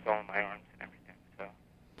scrapes all on my arms and everything.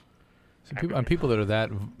 So, people that are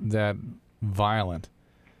that violent,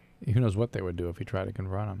 who knows what they would do if you tried to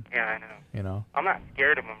confront them? Yeah, I know. You know? I'm not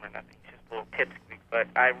scared of them or nothing. It's just a little pipsqueak. But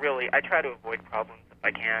I try to avoid problems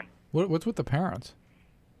I can. What's with the parents?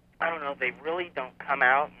 I don't know. They really don't come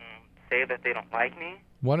out and say that they don't like me.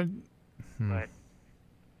 But you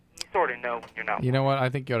sort of know when you're not. You know what? I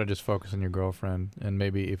think you ought to just focus on your girlfriend, and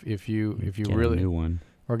maybe if you get really a new one.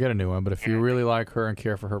 Or get a new one. But if you really like her and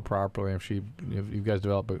care for her properly, if you guys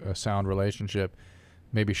develop a sound relationship,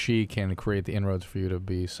 maybe she can create the inroads for you to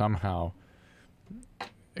be somehow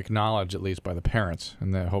acknowledged, at least by the parents,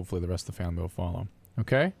 and then hopefully the rest of the family will follow.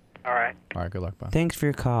 Okay? All right. All right, good luck, bud. Thanks for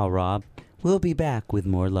your call, Rob. We'll be back with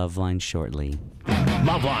more Loveline shortly.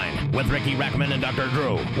 LoveLine with Riki Rachtman and Dr.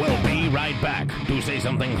 Drew. We'll be right back to say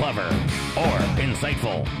something clever or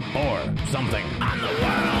insightful or something on the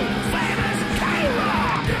world famous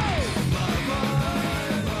K-Rock.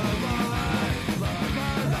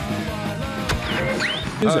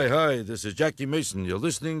 Hi, this is Jackie Mason. You're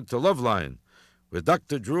listening to Loveline with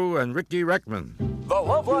Dr. Drew and Riki Rachtman. The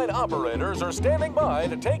LoveLine operators are standing by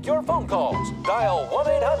to take your phone calls. Dial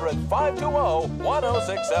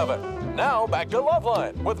 1-800-520-1067. Now back to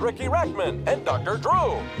LoveLine with Riki Rachtman and Dr.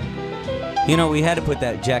 Drew. You know, we had to put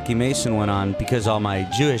that Jackie Mason one on because all my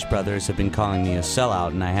Jewish brothers have been calling me a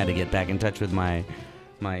sellout, and I had to get back in touch with my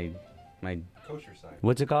kosher side.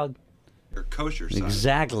 What's it called? Your kosher side.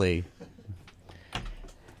 Exactly.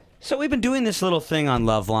 So we've been doing this little thing on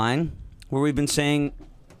Loveline where we've been saying,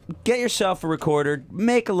 get yourself a recorder,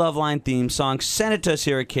 make a Loveline theme song, send it to us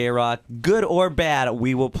here at K-Rock. Good or bad,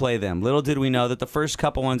 we will play them. Little did we know that the first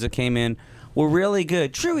couple ones that came in were really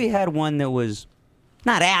good. True, we had one that was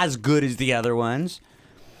not as good as the other ones.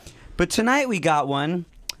 But tonight we got one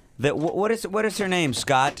that, what is her name,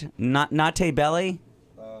 Scott? Nate Belly?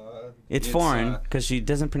 It's foreign because she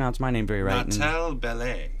doesn't pronounce my name very right. Natel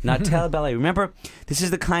Belay. Natel Belay. Remember, this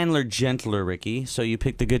is the kindler, gentler Riki, so you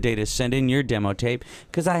picked a good day to send in your demo tape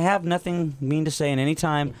because I have nothing mean to say in any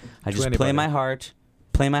time. I just play my heart,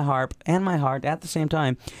 play my harp, and my heart at the same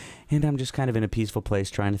time, and I'm just kind of in a peaceful place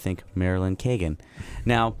trying to think Marilyn Kagan.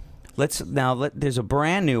 Now, there's a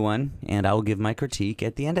brand new one, and I will give my critique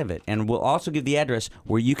at the end of it. And we'll also give the address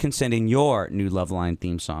where you can send in your new Loveline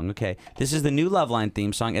theme song. Okay, this is the new Loveline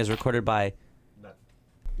theme song as recorded by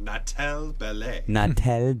Natel Belay.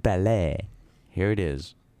 Natel Belay. Here it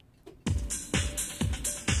is.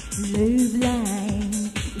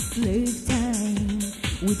 Loveline, it's love time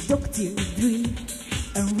with Dr. Drew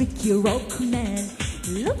and Riki Rachtman.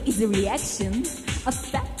 Love is a reaction, a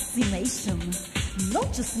fascination.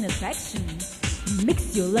 Not just an attraction,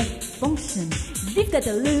 makes your life function. They've got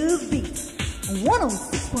a love beat,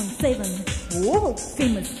 106.7, world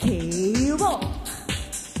famous K-Rock.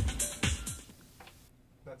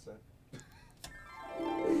 That's it.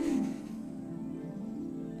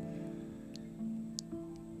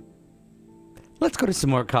 Let's go to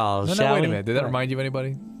some more calls, No, wait a minute. Did that remind you of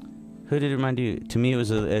anybody? Who did it remind you? To me, it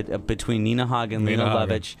was a between Nina Hagen and Lena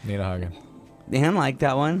Lovitch. Nina Hagen. Dan liked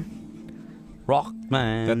that one.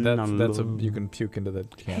 Rockman. That's you can puke into the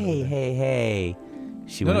can. Hey.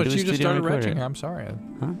 She just started retching. I'm sorry.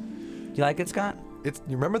 Huh? Do you like it, Scott? You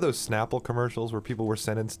remember those Snapple commercials where people were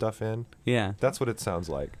sending stuff in? Yeah. That's what it sounds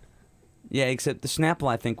like. Yeah, except the Snapple,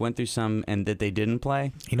 I think, went through some and that they didn't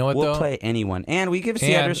play. You know what, we'll though? play anyone. And we give us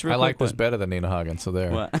the address real I like quick. this better than Nina Hagen, so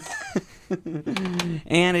there. What?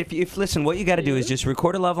 And if listen, what you got to do is just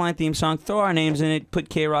record a Loveline theme song, throw our names in it, put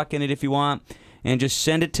K-Rock in it if you want, and just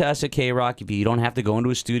send it to us at K-Rock. If you don't have to go into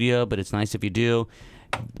a studio, but it's nice if you do.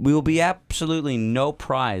 We will be absolutely no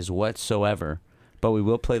prize whatsoever, but we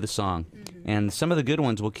will play the song. And some of the good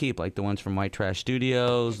ones we'll keep, like the ones from White Trash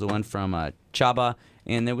Studios, the one from Chaba,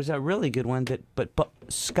 and there was a really good one that, but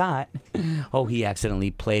Scott, he accidentally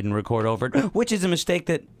played and recorded over it, which is a mistake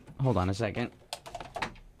that, hold on a second.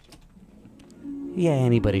 Yeah,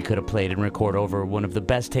 anybody could have played and recorded over one of the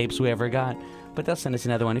best tapes we ever got. But they'll send us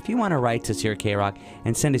another one. If you want to write to us here at K-Rock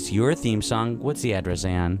and send us your theme song, what's the address,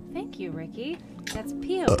 Ann? Thank you, Riki. That's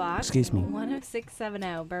P.O. Box excuse me.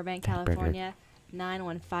 10670, Burbank, California,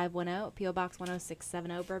 91510. P.O. Box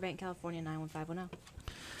 10670, Burbank, California, 91510.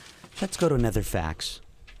 Let's go to another fax.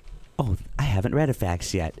 Oh, I haven't read a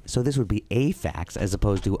fax yet, so this would be a fax as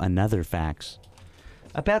opposed to another fax.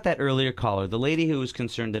 About that earlier caller, the lady who was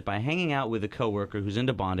concerned that by hanging out with a coworker who's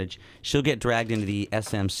into bondage, she'll get dragged into the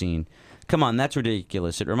SM scene. Come on, that's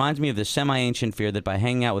ridiculous. It reminds me of the semi-ancient fear that by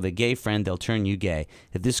hanging out with a gay friend, they'll turn you gay.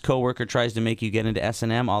 If this coworker tries to make you get into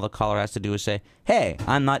S&M, all the caller has to do is say, hey,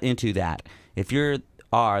 I'm not into that. If you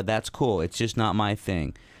are, that's cool. It's just not my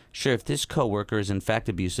thing. Sure, if this coworker is in fact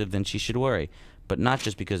abusive, then she should worry. But not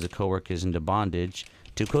just because the coworker is into bondage.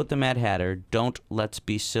 To quote the Mad Hatter, don't let's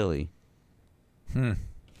be silly. I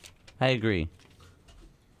agree.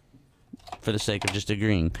 For the sake of just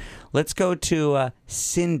agreeing. Let's go to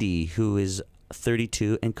Cindy, who is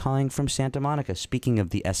 32 and calling from Santa Monica. Speaking of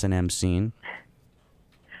the S&M scene.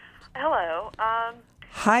 Hello.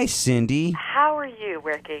 Hi, Cindy. How are you,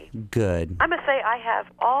 Ricky? Good. I must say I have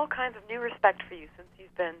all kinds of new respect for you since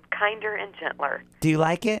you've been kinder and gentler. Do you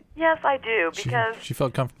like it? Yes, I do, because... She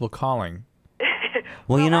felt comfortable calling.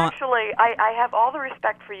 Well, you know... Actually, I have all the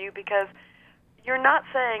respect for you because you're not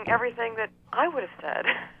saying everything that I would have said.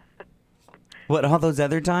 What, all those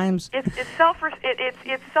other times? It's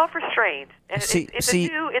self-restraint. And it's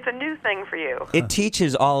a new thing for you. It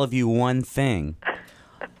teaches all of you one thing.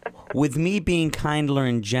 With me being kinder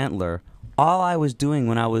and gentler, all I was doing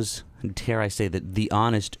when I was, dare I say that, the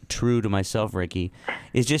honest, true to myself, Ricky,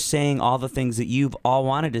 is just saying all the things that you've all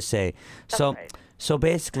wanted to say. So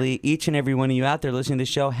basically, each and every one of you out there listening to the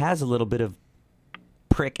show has a little bit of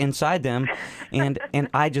prick inside them, and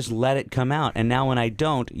I just let it come out. And now when I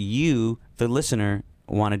don't, you, the listener,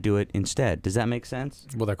 want to do it instead. Does that make sense?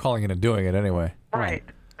 Well, they're calling it and doing it anyway. Right.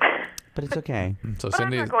 But it's okay. So But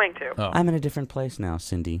Cindy, I'm not going to. Oh. I'm in a different place now,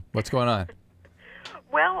 Cindy. What's going on?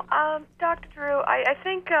 Well, Dr. Drew, I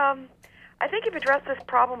think you've addressed this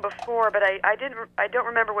problem before, but I don't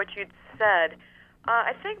remember what you'd said.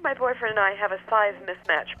 I think my boyfriend and I have a size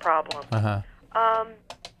mismatch problem.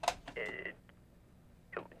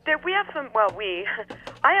 We have some. Well,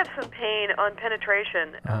 I have some pain on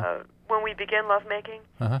penetration when we begin lovemaking,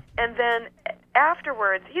 and then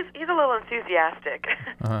afterwards, he's a little enthusiastic,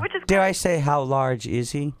 which is. Dare I say, how large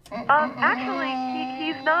is he? Actually,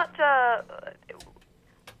 he's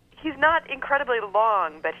not incredibly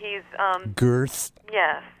long, but he's Girth.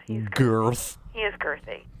 Yes, he's girth. He is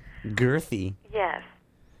girthy. Girthy. Yes,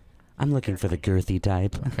 I'm looking for the girthy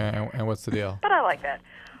type. Okay, and what's the deal? but I like that.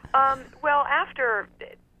 Well,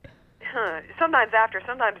 sometimes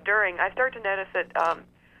during, I start to notice that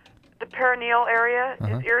the perineal area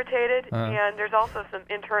is irritated, and there's also some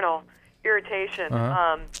internal irritation.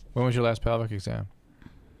 When was your last pelvic exam?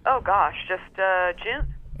 Oh gosh, just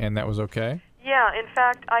June. And that was okay? Yeah, in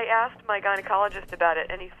fact, I asked my gynecologist about it,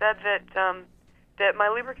 and he said that my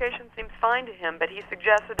lubrication seems fine to him, but he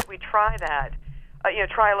suggested that we try that,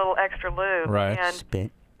 try a little extra lube. Right.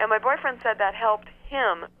 And my boyfriend said that helped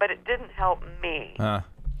him, but it didn't help me.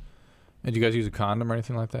 Did you guys use a condom or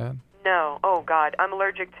anything like that? No. Oh, God. I'm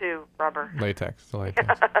allergic to rubber. Latex,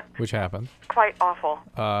 which happens. Quite awful.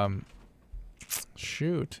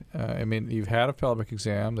 Shoot. I mean, you've had a pelvic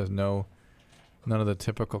exam. There's none of the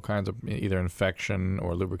typical kinds of either infection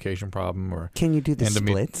or lubrication problem or Can you do the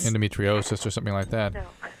splits? Endometriosis or something like that.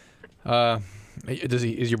 No.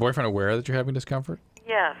 Is your boyfriend aware that you're having discomfort?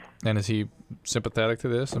 Yes. And is he sympathetic to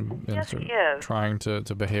this and Yes, sort of he is. trying to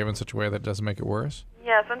behave in such a way that doesn't make it worse?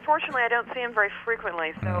 Yes. Unfortunately, I don't see him very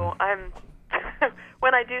frequently, so I'm.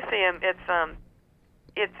 When I do see him, it's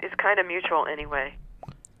kind of mutual anyway.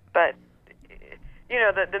 But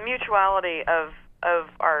the mutuality of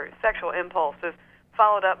our sexual impulse is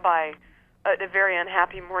followed up by a very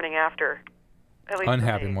unhappy morning after. At least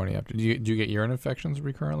Unhappy for me. morning after. Do you get urine infections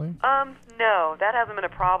recurrently? No, that hasn't been a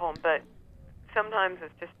problem, but sometimes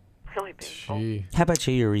it's just really painful. Gee. How about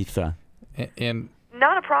your urethra? And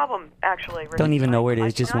Not a problem, actually. Ricky. Don't even know where it I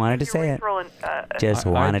is. Just cannot wanted to do say it. urethral Just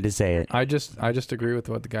wanted to say it. I just agree with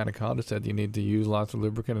what the gynecologist said. You need to use lots of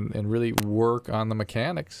lubricant and really work on the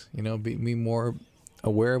mechanics. Be more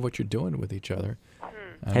aware of what you're doing with each other.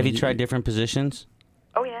 Have you tried different positions?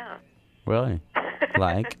 Oh, yeah. Really?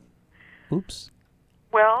 Like? Oops.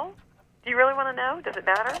 Well, do you really want to know? Does it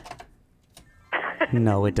matter?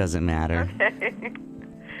 No, it doesn't matter. Okay.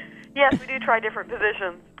 Yes, we do try different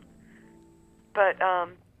positions, but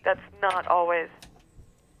that's not always.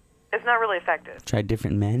 It's not really effective. Tried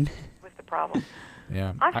different men? With the problem.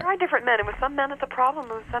 Yeah. I've tried different men, and with some men it's a problem,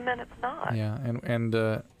 and with some men it's not. Yeah, and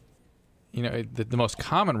the most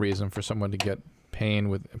common reason for someone to get pain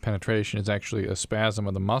with penetration is actually a spasm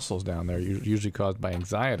of the muscles down there, usually caused by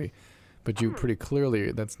anxiety. But you pretty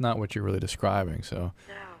clearly, that's not what you're really describing. So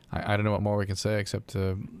I don't know what more we can say except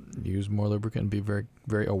to use more lubricant and be very,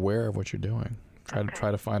 very aware of what you're doing.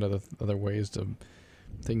 Try to find other ways to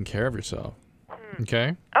taking care of yourself.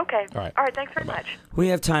 Okay? Okay. All right. All right, thanks very much. We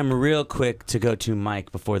have time real quick to go to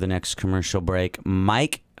Mike before the next commercial break.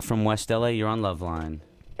 Mike from West LA, you're on LoveLine.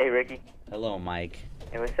 Hey, Ricky. Hello, Mike.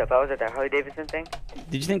 Hey, what's up? I was at that Harley Davidson thing.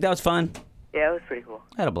 Did you think that was fun? Yeah, it was pretty cool.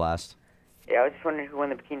 I had a blast. Yeah, I was just wondering who won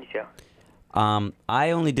the bikini show.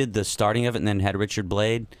 I only did the starting of it and then had Richard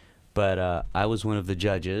Blade, but I was one of the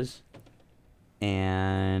judges,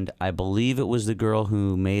 and I believe it was the girl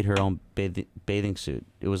who made her own bathing suit.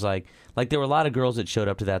 It was like there were a lot of girls that showed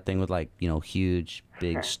up to that thing with huge,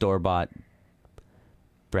 big store-bought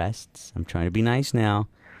breasts. I'm trying to be nice now.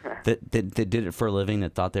 that did it for a living,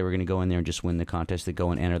 that thought they were going to go in there and just win the contest, that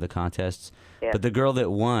go and enter the contests. Yeah. But the girl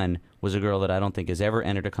that won was a girl that I don't think has ever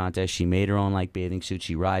entered a contest. She made her own like bathing suit.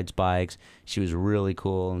 She rides bikes. She was really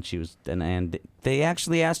cool, and she was and they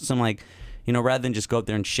actually asked some like, you know, rather than just go up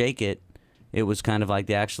there and shake it, it was kind of like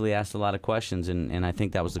they actually asked a lot of questions, and I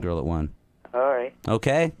think that was the girl that won. All right.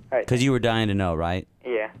 Okay? All right. Because you were dying to know, right?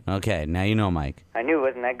 Yeah. Okay, now you know, Mike. I knew it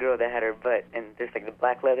wasn't that girl that had her butt and just like the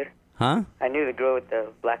black leather. Huh? I knew the girl with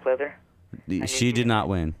the black leather. She did not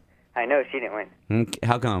win. I know she didn't win. Okay,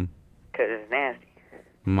 how come? Because it's nasty.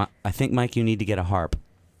 I think, Mike, you need to get a harp.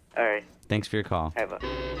 All right. Thanks for your call. All right,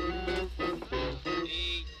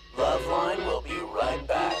 LoveLine will be right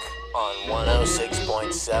back on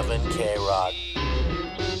 106.7 K-Rock.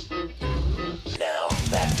 Now,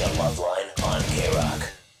 back to LoveLine on K-Rock.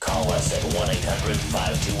 Call us at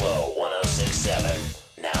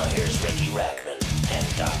 1-800-520-1067. Now here's Riki Rachtman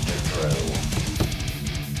and Dr. Drew.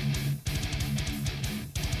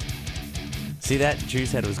 See that?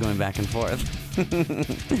 Drew's head was going back and forth.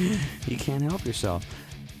 You can't help yourself.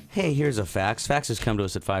 Hey, here's a fax. Faxes come to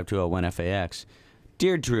us at 520-1FAX.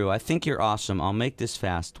 Dear Drew, I think you're awesome. I'll make this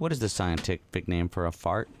fast. What is the scientific name for a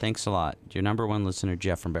fart? Thanks a lot. Your number one listener,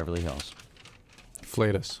 Jeff from Beverly Hills.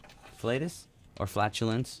 Flatus. Flatus? Or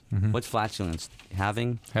flatulence? Mhm. What's flatulence?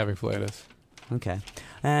 Having flatus. Okay.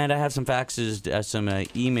 And I have some faxes, some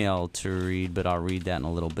email to read, but I'll read that in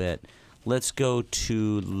a little bit. Let's go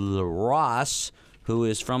to Ross, who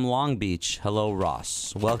is from Long Beach. Hello,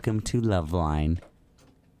 Ross. Welcome to LoveLine.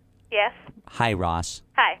 Yes. Hi, Ross.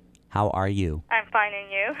 Hi. How are you? I'm fine,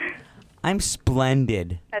 and you? I'm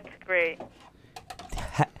splendid. That's great.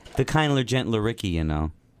 The kindler, gentler Ricky, you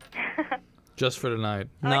know. Just for tonight.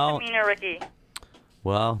 I No. like the meaner Ricky.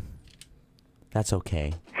 Well, that's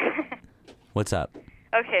okay. What's up?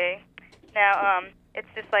 Okay. Now, it's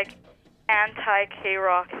this like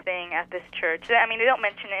anti-K-Rock thing at this church. I mean, they don't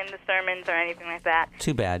mention it in the sermons or anything like that.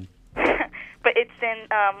 Too bad. But it's in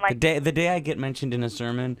like The day I get mentioned in a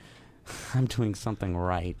sermon, I'm doing something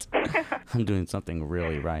right. I'm doing something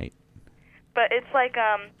really right. But it's like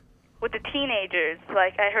with the teenagers.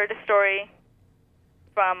 Like I heard a story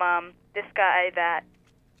from this guy that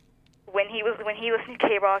when he listened to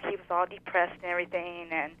K-Rock, he was all depressed and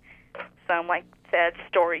everything, and some like sad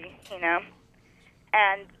story, you know.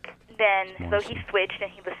 And then so he switched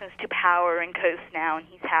and he listens to Power and Coast now, and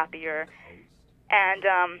he's happier. And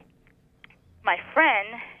my friend,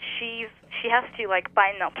 she has to like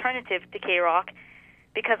find an alternative to K-Rock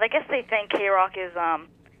because I guess they think K-Rock is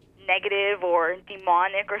negative or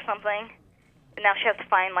demonic or something. And now she has to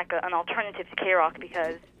find like an alternative to K-Rock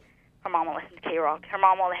because her mom won't listen to K-Rock. Her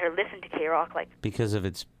mom won't let her listen to K-Rock. Like Because of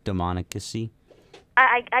its demonicacy?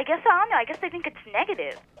 I guess I don't know. I guess they think it's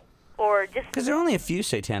negative, or just. Because there are only a few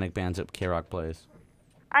satanic bands that K-Rock plays.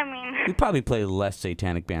 I mean. We probably play less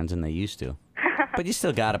satanic bands than they used to. But you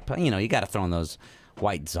still gotta, you gotta throw in those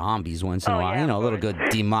white zombies once in a while. Yeah, a little good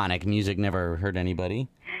demonic music never hurt anybody.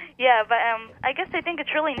 Yeah, but I guess they think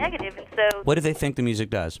it's really negative, and so. What do they think the music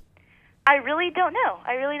does? I really don't know.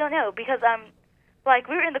 Because like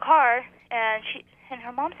we were in the car and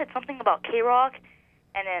her mom said something about K-Rock,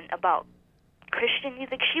 and then about Christian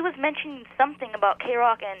music. She was mentioning something about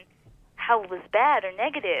K-Rock and how it was bad or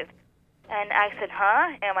negative. And I said,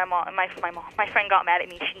 huh? And my friend got mad at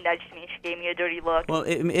me. She nudged me. She gave me a dirty look. Well,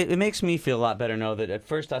 it makes me feel a lot better know that at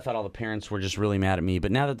first I thought all the parents were just really mad at me, but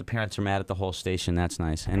now that the parents are mad at the whole station, that's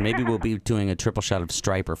nice. And maybe we'll be doing a triple shot of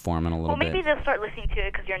Striper for them in a little bit. Well, maybe they'll start listening to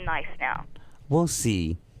it because you're nice now. We'll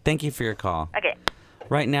see. Thank you for your call. Okay.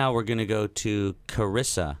 Right now we're going to go to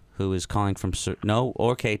Carissa, who is calling from...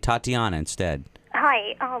 Tatiana instead.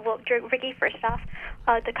 Hi. Well, Ricky, first off,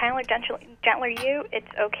 the kindler, gentler you, it's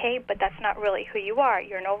okay, but that's not really who you are.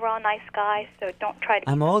 You're an overall nice guy, so don't try to...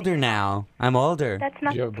 I'm older now. I'm older. That's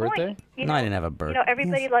not Did you have the a point. birthday? No, I didn't have a birthday.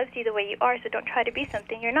 Everybody loves you the way you are, so don't try to be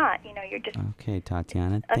something you're not. You're just... Okay,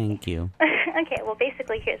 Tatiana, thank you. Okay, well,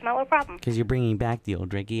 basically, here's my little problem. Because you're bringing back the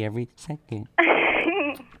old Ricky every second.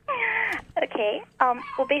 Okay,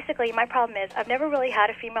 well, basically, my problem is I've never really had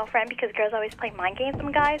a female friend because girls always play mind games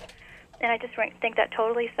with guys. And I just think that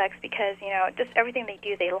totally sucks because, just everything they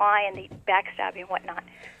do, they lie and they backstab you and whatnot.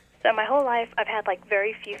 So my whole life, I've had,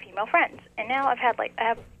 very few female friends. And now I have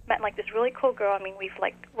met, this really cool girl. I mean,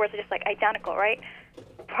 we're just, identical, right?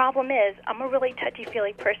 Problem is, I'm a really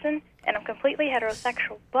touchy-feely person, and I'm completely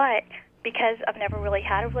heterosexual. But because I've never really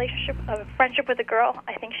had a friendship with a girl,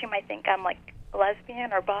 I think she might think I'm, a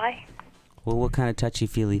lesbian or bi. Well, what kind of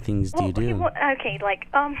touchy-feely things do you do? Okay,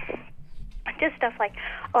 just stuff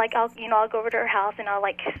I'll go over to her house and I'll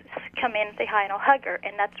come in and say hi and I'll hug her,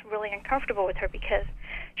 and that's really uncomfortable with her because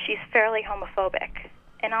she's fairly homophobic.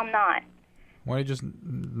 and I'm not. Why don't you just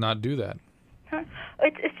not do that? Huh?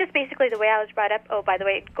 It's just basically the way I was brought up. Oh, by the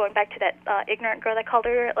way, going back to that ignorant girl that called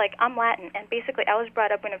earlier, like, I'm Latin, and basically I was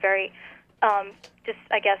brought up in a very, just,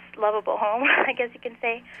 I guess, lovable home, I guess you can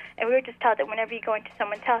say. And we were just taught that whenever you go into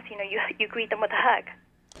someone's house, you know, you greet them with a hug.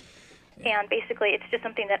 And basically, it's just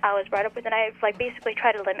something that I was brought up with, and I've, like, basically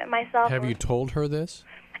tried to limit myself. Have you told her this?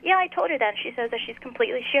 Yeah, I told her that. She says that she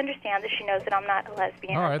understands that she knows that I'm not a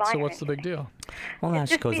lesbian. All or right, bi so or what's the big deal? Well, now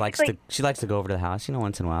It's she just likes to go over to the house, you know,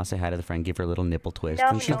 once in a while, say hi to the friend, give her a little nipple twist, No,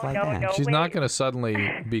 and she's no, like no, that. no. She's not going to suddenly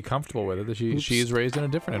be comfortable with it. She's raised in a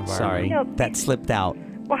different environment. Sorry, No. that slipped out.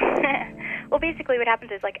 Well, basically what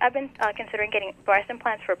happens is, like, I've been considering getting breast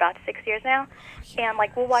implants for about 6 years now, and,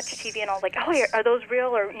 like, we'll watch TV and I'll like, oh, are those real,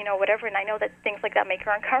 or, you know, whatever, and I know that things like that make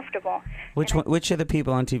her uncomfortable. Which are the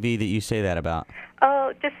people on TV that you say that about?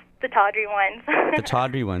 Oh, just the tawdry ones. The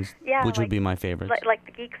tawdry ones, Yeah, which would be my favorite. Like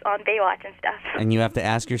the geeks on Baywatch and stuff. And you have to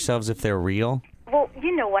ask yourselves if they're real? Well,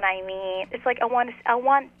 you know what I mean. It's like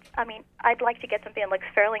I'd like to get something that looks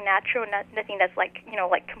fairly natural, nothing that's, like, you know,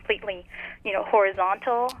 like completely, you know,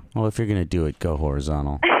 horizontal. Well, if you're going to do it, go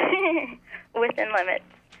horizontal. Within limits.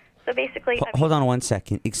 So basically, Hold on 1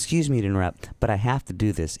 second. Excuse me to interrupt, but I have to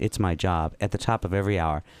do this. It's my job. At the top of every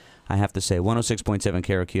hour, I have to say 106.7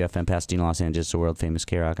 KROQ FM, Pasadena, Los Angeles, the world-famous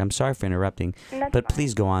K-Rock. I'm sorry for interrupting, but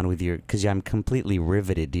please go on with because I'm completely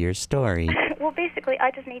riveted to your story. Well, basically,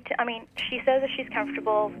 I just need to, she says that she's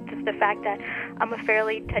comfortable, just the fact that I'm a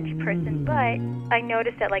fairly touchy person, but I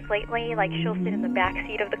noticed that, like, lately, like, she'll sit in the back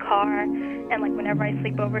seat of the car, and, like, whenever I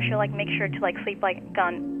sleep over, she'll, like, make sure to, like, sleep, like,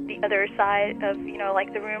 on the other side of, you know,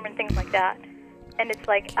 like, the room and things like that. And it's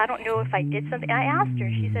like, I don't know if I did something. I asked her.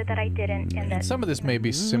 She said that I didn't. And that some of this may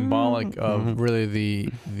be symbolic of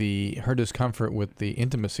really her discomfort with the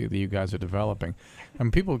intimacy that you guys are developing. I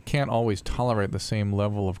mean, people can't always tolerate the same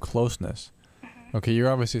level of closeness. Okay,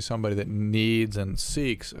 you're obviously somebody that needs and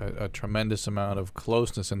seeks a tremendous amount of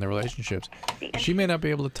closeness in their relationships. She may not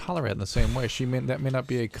be able to tolerate it in the same way. That may not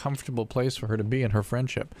be a comfortable place for her to be in her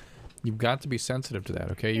friendship. You've got to be sensitive to that,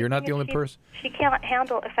 okay? You're not the only person. She can't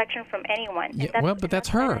handle affection from anyone. Yeah, well, but that's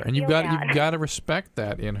her, and you've got to respect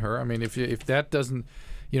that in her. I mean, if that doesn't,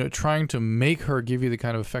 you know, trying to make her give you the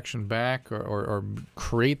kind of affection back or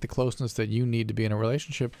create the closeness that you need to be in a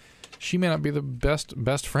relationship, she may not be the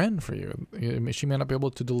best friend for you. She may not be able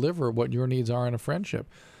to deliver what your needs are in a friendship.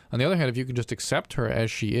 On the other hand, if you can just accept her as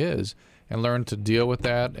she is and learn to deal with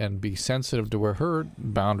that and be sensitive to where her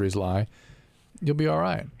boundaries lie, you'll be all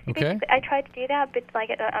right, okay? Basically, I tried to do that, but like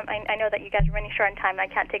I know that you guys are running short on time, and I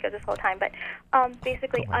can't take up this whole time. But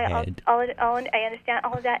basically, I understand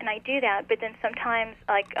all of that, and I do that. But then sometimes,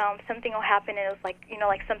 like, something will happen, and it's like, you know,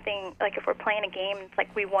 like something, like if we're playing a game, it's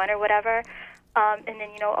like we won or whatever. And then,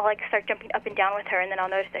 you know, I'll, like, start jumping up and down with her, and then I'll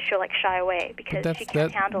notice that she'll, like, shy away because she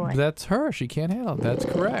can't handle it. That's her. She can't handle it. That's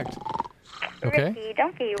correct. Okay? Ricky,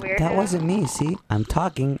 don't be weird. That wasn't me, see? I'm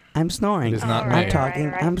talking, I'm snoring. It's not I'm me.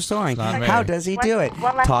 talking, I'm snoring. not me. How does he do it?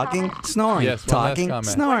 One last Talking, comment. snoring. Yes, one last talking, comment.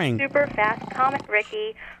 snoring. Super fast comment,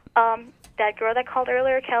 Ricky. That girl that called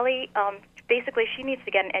earlier, Kelly, basically she needs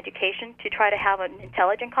to get an education to try to have an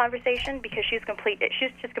intelligent conversation because she's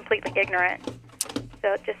just completely ignorant.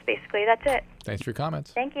 So just basically that's it. Thanks for your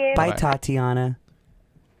comments. Thank you. Bye, Tatiana.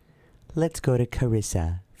 Let's go to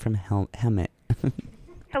Carissa from Helmet.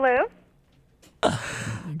 Hello?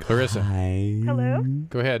 Clarissa. Hi. Hello?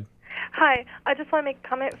 Go ahead. Hi. I just want to make a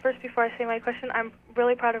comment first before I say my question. I'm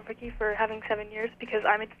really proud of Ricky for having 7 years because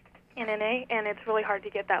I'm in NA, and it's really hard to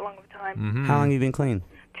get that long of a time. Mm-hmm. How long have you been clean?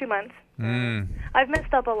 2 months. Mm. I've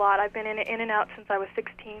messed up a lot. I've been in and out since I was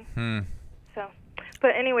 16. Mm. So,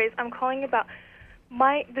 but anyways, I'm calling about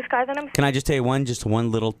this guy that I'm... Can I just tell you one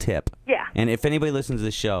little tip? Yeah. And if anybody listens to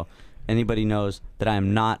this show, anybody knows that I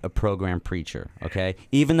am not a program preacher, okay?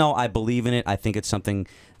 Even though I believe in it, I think it's something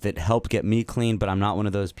that helped get me clean, but I'm not one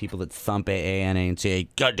of those people that thump AANA and say,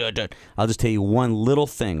 duh. I'll just tell you one little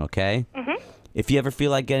thing, okay? Mm-hmm. If you ever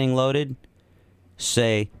feel like getting loaded,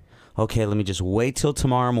 say, okay, let me just wait till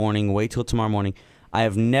tomorrow morning. I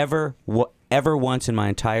have never, ever once in my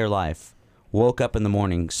entire life, woke up in the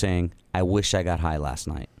morning saying, I wish I got high last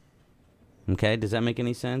night. Okay, does that make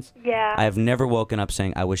any sense? Yeah. I have never woken up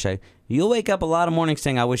saying, you'll wake up a lot of mornings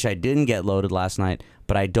saying, I wish I didn't get loaded last night,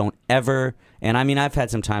 but I don't ever, and I mean, I've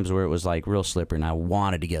had some times where it was like real slippery and I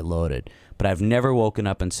wanted to get loaded, but I've never woken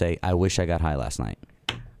up and say, I wish I got high last night.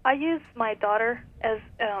 I use my daughter as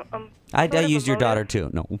I used your daughter too.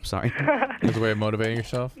 No, oops, sorry. As a way of motivating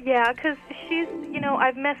yourself? Yeah, because she's,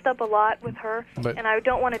 I've messed up a lot with her, and I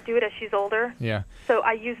don't want to do it as she's older. Yeah. So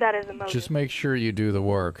I use that as a motive. Just make sure you do the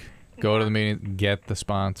work. Go to the meeting, get the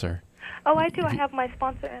sponsor. Oh, I do. I have my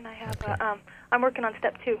sponsor, and I have. I'm working on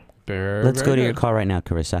step 2. Let's go to your call right now,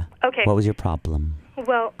 Carissa. Okay. What was your problem?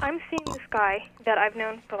 Well, I'm seeing this guy that I've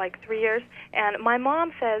known for like 3 years, and my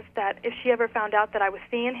mom says that if she ever found out that I was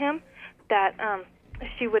seeing him, that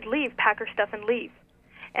she would leave, pack her stuff, and leave.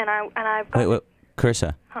 And I've got. Wait,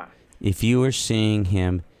 Carissa. Huh. If you were seeing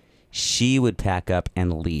him, she would pack up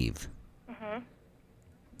and leave. Mhm.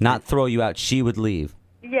 Not throw you out. She would leave.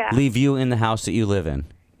 Yeah. Leave you in the house that you live in.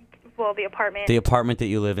 Well, the apartment. The apartment that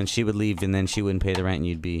you live in. She would leave, and then she wouldn't pay the rent, and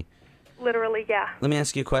you'd be. Literally, yeah. Let me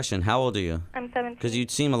ask you a question. How old are you? I'm 17. Because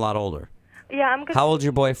you'd seem a lot older. Yeah, I'm good. How old's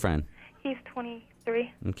your boyfriend? He's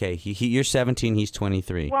 23. Okay, you're 17. He's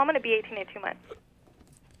 23. Well, I'm going to be 18 in 2 months.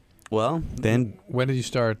 Well, then. When did you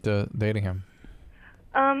start dating him?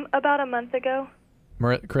 About a month ago.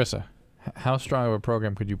 Carissa, how strong of a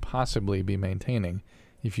program could you possibly be maintaining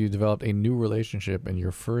if you developed a new relationship in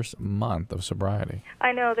your first month of sobriety?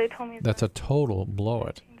 I know, they told me that. That's a total blow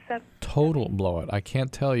it. Total blow it. I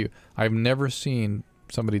can't tell you. I've never seen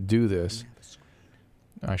somebody do this.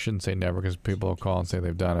 I shouldn't say never because people will call and say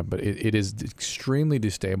they've done it, but it is extremely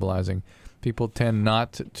destabilizing. People tend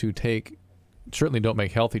not to take, certainly don't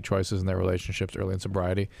make healthy choices in their relationships early in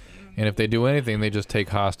sobriety, and if they do anything, they just take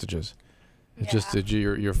hostages. It's just that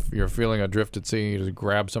you're feeling adrift at sea. You just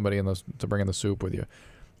grab somebody to bring in the soup with you.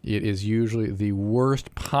 It is usually the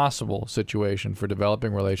worst possible situation for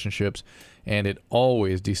developing relationships, and it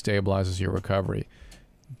always destabilizes your recovery.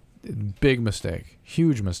 Big mistake,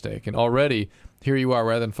 huge mistake. And already, here you are,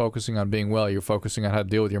 rather than focusing on being well, you're focusing on how to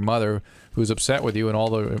deal with your mother, who's upset with you, and all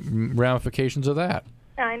the ramifications of that.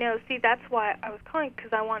 I know. See, that's why I was calling,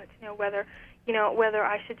 because I wanted to know whether, whether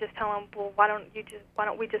I should just tell him, well, why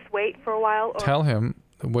don't we just wait for a while? Or, tell him.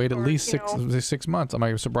 Wait at least 6 months.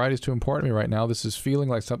 My sobriety is too important to me right now. This is feeling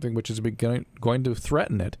like something which is going to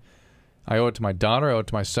threaten it. I owe it to my daughter. I owe it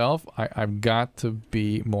to myself. I've got to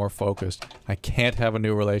be more focused. I can't have a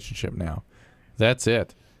new relationship now. That's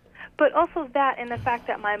it. But also that, and the fact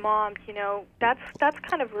that my mom, that's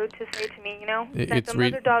kind of rude to say to me, that the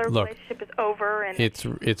mother-daughter relationship is over. And it's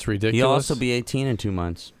ridiculous. You'll also be 18 in 2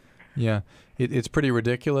 months. Yeah, it's pretty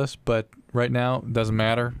ridiculous, but right now, it doesn't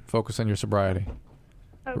matter. Focus on your sobriety.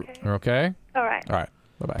 Okay. Okay? All right. All right.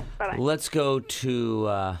 Bye-bye. Bye-bye. Let's go to,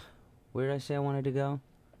 where did I say I wanted to go?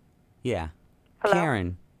 Yeah. Hello?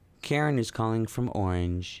 Karen. Karen is calling from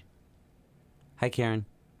Orange. Hi, Karen.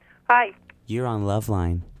 Hi. You're on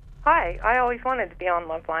LoveLine. Hi. I always wanted to be on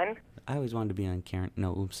LoveLine. I always wanted to be on Karen.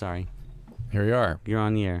 No, oops, sorry. Here you are. You're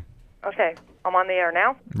on the air. Okay. I'm on the air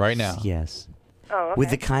now? Right now. Yes. Oh, okay.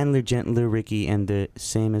 With the kindler, gentler Ricky and the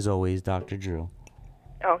same as always, Dr. Drew.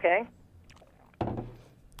 Okay.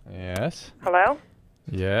 Yes. Hello?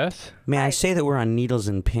 Yes. May I say that we're on needles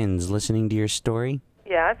and pins listening to your story?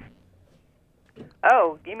 Yes.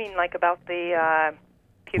 Oh, you mean like about the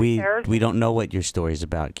pubic hairs? We don't know what your story's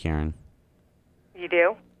about, Karen. You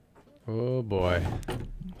do? Oh, boy.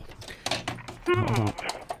 Hold on.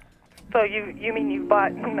 So you mean you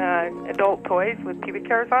bought adult toys with pubic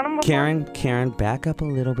hairs on them before? Karen, back up a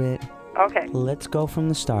little bit. Okay. Let's go from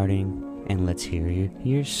the starting, and let's hear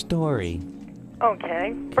your story.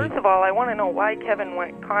 Okay. First of all, I want to know why Kevin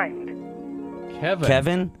went kind.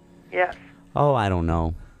 Kevin? Yes. Oh, I don't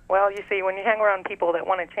know. Well, you see, when you hang around people that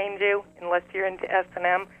want to change you, unless you're into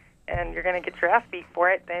S&M and you're going to get your ass beat for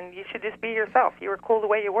it, then you should just be yourself. You were cool the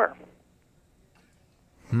way you were.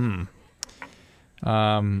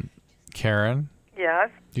 Karen? Yes?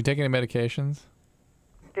 Do you take any medications?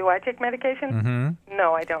 Do I take medication? Mm-hmm.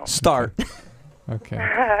 No, I don't. Start. Okay.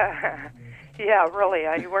 Yeah, really.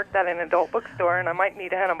 I worked at an adult bookstore, and I might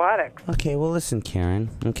need antibiotics. Okay, well, listen, Karen,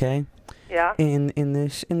 okay? Yeah? In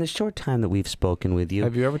the short time that we've spoken with you,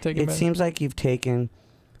 have you ever taken it seems like you've taken,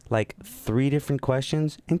 like, 3 different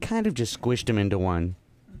questions and kind of just squished them into one.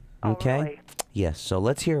 Okay? Oh, really? Yes, so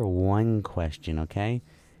let's hear one question, okay?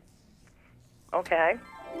 Okay.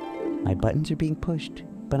 My buttons are being pushed,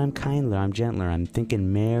 but I'm kindler, I'm gentler. I'm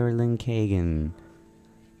thinking Marilyn Kagan.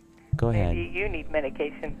 Go ahead. Maybe you need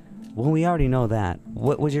medication. Well, we already know that.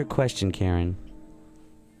 What was your question, Karen?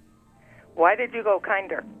 Why did you go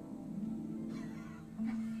kinder?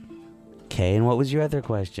 Okay, and what was your other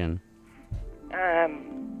question?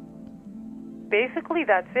 Basically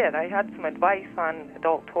that's it. I had some advice on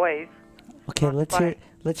adult toys. Okay,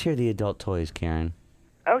 let's hear the adult toys, Karen.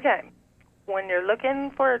 Okay. When you're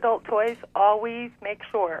looking for adult toys, always make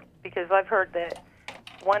sure, because I've heard that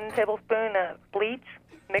 1 tablespoon of bleach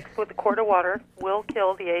mixed with a quart of water will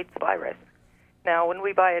kill the AIDS virus. Now, when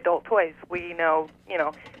we buy adult toys, we know,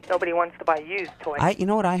 nobody wants to buy used toys. You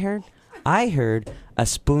know what I heard? I heard a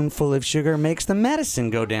spoonful of sugar makes the medicine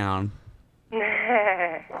go down.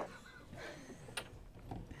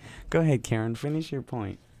 Go ahead, Karen. Finish your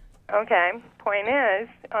point. Okay. Point is,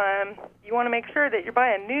 you want to make sure that you're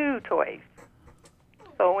buying new toys.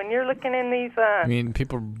 So when you're looking in these, You mean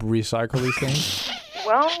people recycle these things?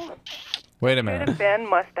 well, Wait a could minute. have been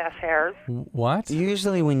mustache hairs. What?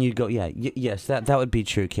 Usually when you go, yes, that would be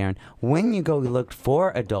true, Karen. When you go look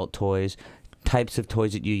for adult toys, types of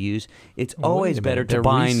toys that you use, it's always better to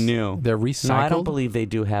buy new. They're No, I don't recycled? believe they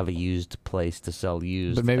do have a used place to sell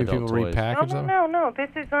used But maybe adult people toys. repackage them? No. This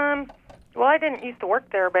is well, I didn't used to work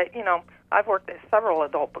there, but I've worked at several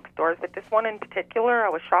adult bookstores. But this one in particular, I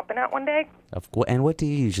was shopping at one day. And what do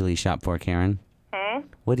you usually shop for, Karen?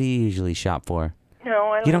 What do you usually shop for?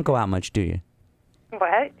 No, I You don't go out much, do you?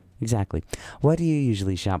 What? Exactly. What do you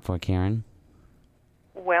usually shop for, Karen?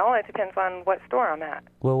 Well, it depends on what store I'm at.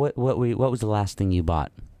 Well, what was the last thing you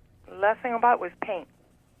bought? Last thing I bought was paint.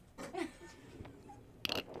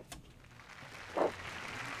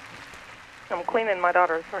 I'm cleaning my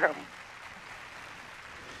daughter's room.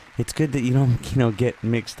 It's good that you don't, get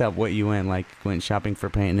mixed up what you went shopping for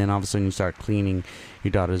paint, and then all of a sudden you start cleaning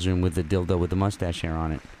your daughter's room with the dildo with the mustache hair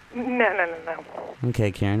on it. No.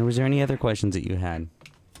 Okay, Karen, was there any other questions that you had?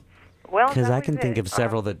 Well, Because that I was can think it. of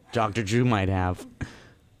several that Dr. Drew might have.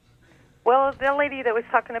 Well, the lady that was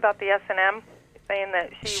talking about the S&M, saying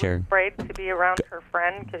that she Sure. was afraid to be around her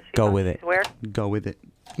friend because she Go thought with she's it. weird. Go with it.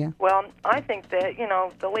 Yeah. Well, I think that,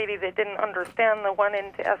 the lady that didn't understand the one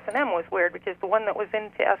into S&M was weird because the one that was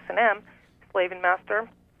into S&M, Slave and Master,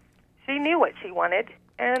 she knew what she wanted,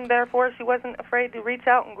 and therefore she wasn't afraid to reach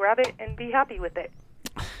out and grab it and be happy with it.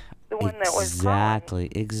 The one that was Exactly.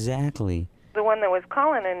 the one that was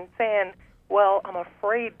calling and saying, well, I'm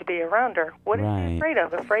afraid to be around her. What is Right. she afraid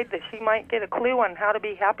of? Afraid that she might get a clue on how to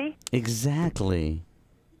be happy? Exactly.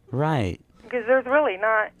 Right. Because there's really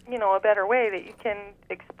not, a better way that you can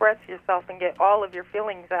express yourself and get all of your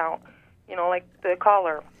feelings out. Like the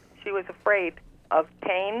caller, she was afraid of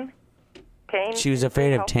pain. Pain. She was is a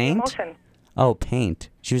afraid of healthy taint? Emotion. Oh, paint.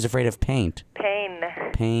 She was afraid of paint. Pain.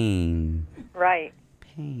 Pain. Right.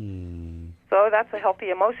 Pain. So that's a healthy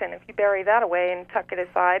emotion. If you bury that away and tuck it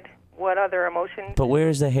aside, what other emotions? But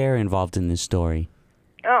where's the hair involved in this story?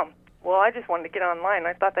 Oh, well, I just wanted to get online.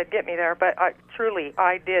 I thought they'd get me there, but I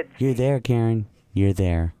did. You're there, Karen. You're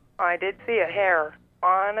there. I did see a hair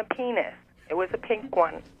on a penis. It was a pink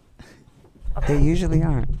one. They usually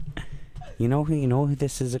aren't. You know who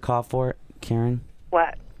this is a call for, Karen?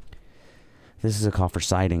 What? This is a call for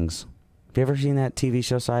sightings. Have you ever seen that TV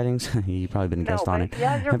show Sightings? You've probably been a guest on it.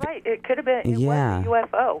 Yeah, you're right. It could have been. It Yeah. was a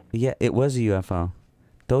UFO. Yeah, it was a UFO.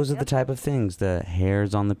 Those are the type of things, the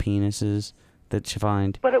hairs on the penises that you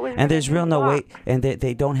find. But it was and there's in a real no way, box. and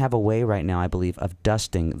they don't have a way right now, I believe, of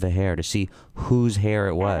dusting the hair to see whose hair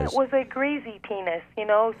it And was. it was a greasy penis,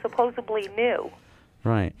 supposedly new.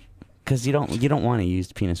 Right. Because you don't want a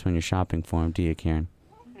used penis when you're shopping for them, do you, Karen?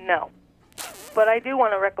 No. But I do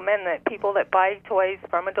want to recommend that people that buy toys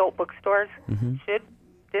from adult bookstores should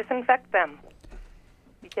disinfect them.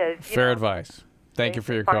 Because, Fair advice. Thank you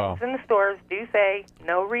for your call. signs in the stores do say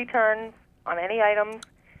no returns on any items.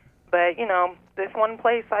 But, this one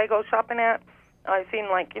place I go shopping at, I've seen,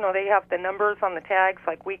 they have the numbers on the tags,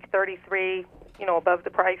 like week 33, above the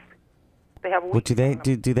price. They have weeks. What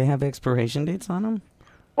do they have expiration dates on them?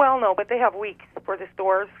 Well, no, but they have weeks for the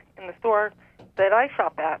stores in the store that I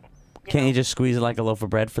shop at. Can't you just squeeze it like a loaf of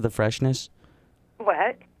bread for the freshness?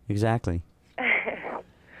 What? Exactly.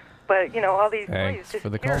 But, all these Thanks toys for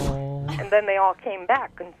the disappeared. call. And then they all came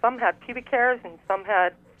back, and some had pubic hairs, and some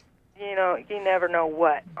had, you never know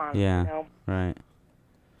what on Yeah. them. Right.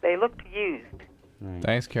 They looked used. Right.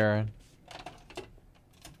 Thanks, Karen.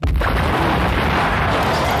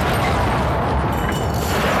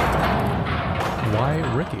 Why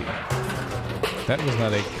Ricky? That was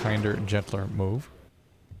not a kinder, gentler move.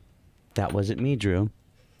 That wasn't me, Drew.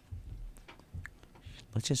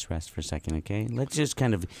 Let's just rest for a second, okay? Let's just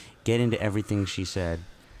kind of get into everything she said.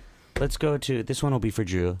 Let's go to, this one will be for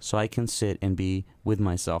Drew, so I can sit and be with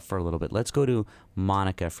myself for a little bit. Let's go to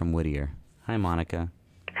Monica from Whittier. Hi, Monica.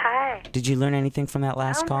 Hi. Did you learn anything from that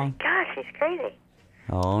last call? Oh my gosh, she's crazy.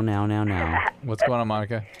 Oh, now. What's going on,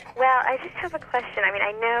 Monica? Well, I just have a question. I mean,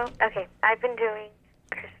 I know, okay, I've been doing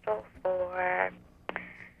crystal for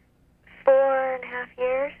 4.5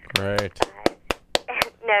 years. Great.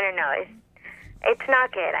 No. It's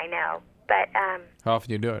not good, I know. But, How often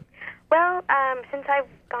do you do it? well, since I've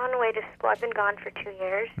gone away to school, I've been gone for 2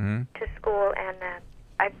 years Mhm. to school, and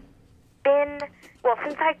I've been, well,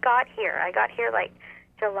 since I got here like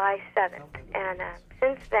July 7th, and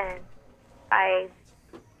since then,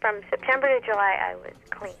 from September to July, I was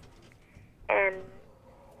clean. And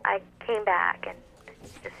I came back, and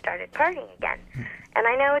just started partying again. And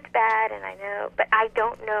I know it's bad, and I know, but I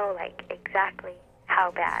don't know, like, exactly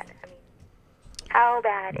how bad. I mean, how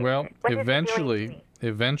bad Well, is it? What is it doing to me?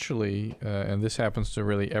 eventually, and this happens to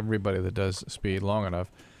really everybody that does speed long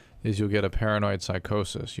enough, is you'll get a paranoid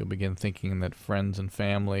psychosis. You'll begin thinking that friends and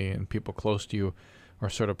family and people close to you are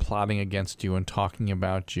sort of plotting against you and talking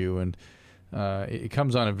about you, and it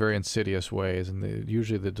comes on in very insidious ways. And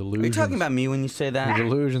usually the delusions... Are you talking about me when you say that? The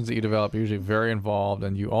delusions that you develop are usually very involved,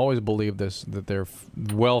 and you always believe that they're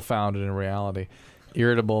well-founded in reality.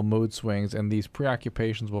 Irritable mood swings, and these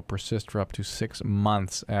preoccupations will persist for up to 6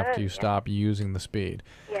 months after you stop using the speed.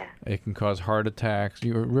 Yeah. It can cause heart attacks.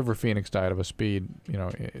 River Phoenix died of a speed,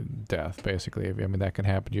 death, basically. I mean, that can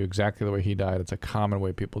happen to you exactly the way he died. It's a common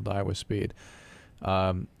way people die with speed.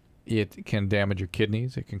 It can damage your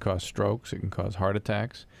kidneys. It can cause strokes. It can cause heart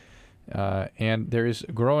attacks. And there is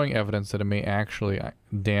growing evidence that it may actually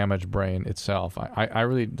damage brain itself. I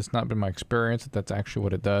really, it's not been my experience that that's actually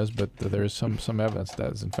what it does, but there is some evidence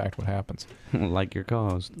that is in fact what happens. Like your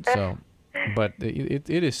co-host. So, but it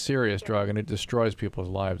is serious drug, and it destroys people's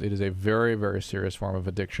lives. It is a very, very serious form of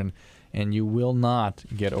addiction, and you will not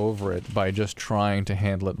get over it by just trying to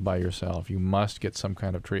handle it by yourself. You must get some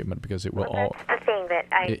kind of treatment, because it will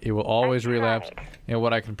it will always relapse. And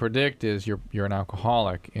what I can predict is you're an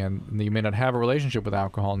alcoholic, and you may not have a relationship with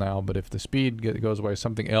alcohol now, but if the speed goes away,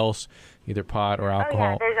 something else, either pot or alcohol.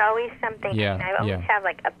 Oh, yeah, there's always something. Yeah, I always have,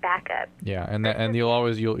 like, a backup. Yeah, and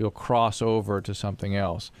you'll cross over to something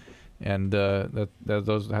else. And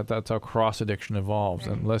that's how cross addiction evolves.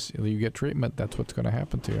 Unless you get treatment, that's what's going to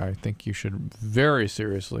happen to you. I think you should very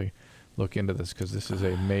seriously look into this, because this is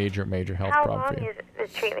a major, major health problem for you. How long is the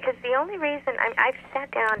treatment? Because the only reason I've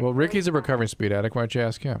sat down. Well, Ricky's a recovering speed addict. Why don't you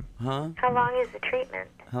ask him? Huh? How long is the treatment?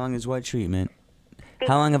 How long is what treatment?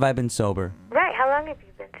 How long have I been sober? Right. How long have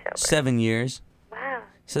you been sober? 7 years. Wow.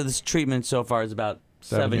 So this treatment so far is about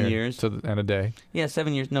 7 years. And a day. Yeah,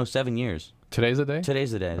 7 years. No, 7 years. Today's the day?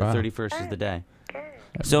 Today's the day. The Wow. 31st is the day.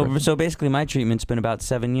 So basically my treatment's been about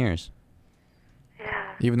 7 years.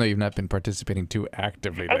 Even though you've not been participating too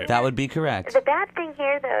actively lately. That would be correct. The bad thing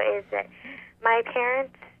here, though, is that my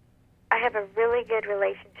parents, I have a really good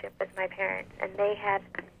relationship with my parents, and they had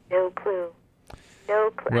no clue.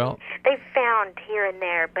 No clue. Well, they found here and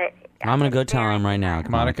there, but... I'm going to go tell them right now.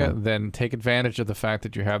 Monica, then take advantage of the fact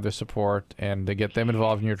that you have their support, and to get them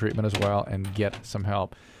involved in your treatment as well, and get some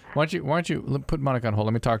help. Why don't you put Monica on hold?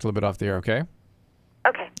 Let me talk a little bit off the air, okay?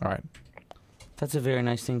 Okay. All right. That's a very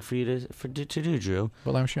nice thing for you to do, Drew.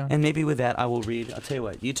 Well, I'm sure. And maybe with that, I will read. I'll tell you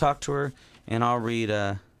what. You talk to her, and I'll read.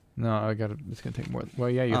 No, it's gonna take more. Well,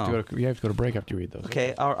 yeah, you have to go to break after you read those.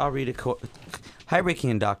 Okay, I'll read it. Hi, Ricky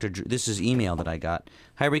and Dr. Drew. This is email that I got.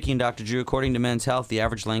 Hi, Ricky and Dr. Drew. According to Men's Health, the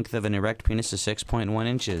average length of an erect penis is 6.1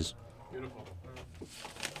 inches. Beautiful.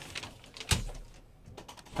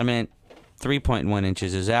 I mean, 3.1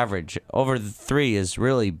 inches is average. Over 3 is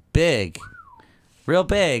really big. Real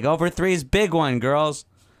big. Over 3 is big one, girls.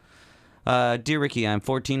 Dear Ricky, I'm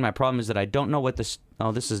 14. My problem is that I don't know what this...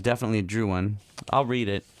 Oh, this is definitely a Drew one. I'll read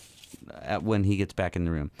it when he gets back in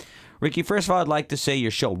the room. Ricky, first of all, I'd like to say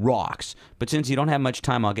your show rocks. But since you don't have much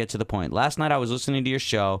time, I'll get to the point. Last night I was listening to your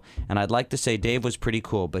show, and I'd like to say Dave was pretty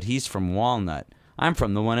cool, but he's from Walnut. I'm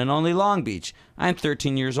from the one and only Long Beach. I'm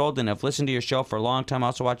 13 years old and have listened to your show for a long time. I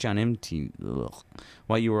also watch you on MTV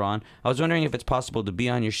while you were on. I was wondering if it's possible to be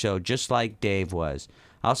on your show just like Dave was.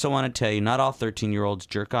 I also want to tell you, not all 13-year-olds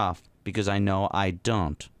jerk off, because I know I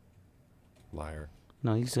don't. Liar.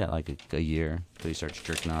 No, he's got like a year till he starts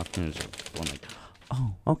jerking off. And there's one like,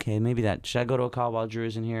 oh, okay, maybe that. Should I go to a call while Drew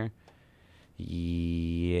isn't here?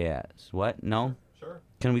 Yes. What? No? Sure.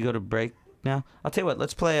 Can we go to break now? I'll tell you what.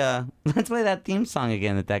 Let's play that theme song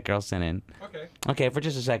again that girl sent in. Okay. Okay, for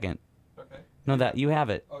just a second. Okay. No, that you have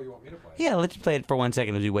it. Oh, you want me to play it? Yeah, let's play it for 1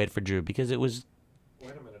 second as we wait for Drew, because it was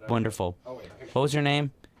wonderful. Oh, wait. What was her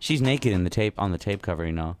name? She's naked in the tape on the tape cover,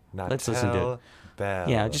 you know. Let's listen to it.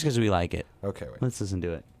 Yeah, just because we like it. Okay, wait. Let's listen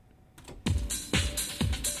to it.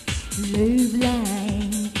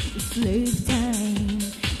 LoveLine, it's love time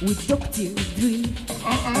with Dr. Dre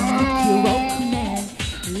and Riki Rachtman.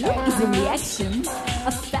 Love is a reaction,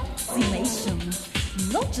 a fascination,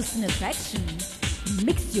 not just an attraction.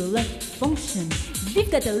 Makes your life function.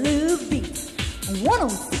 We've got a love beat,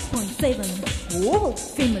 106.7, world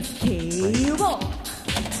famous K-Rock.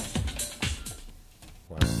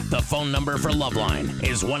 The phone number for LoveLine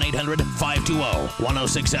is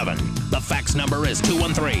 1-800-520-1067. The fax number is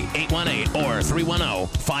 213-818 or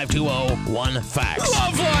 310-520-1-FAX.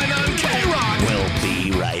 LoveLine on K-Rock. We'll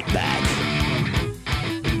be right back.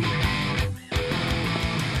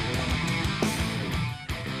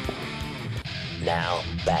 Now,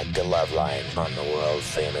 back to LoveLine on the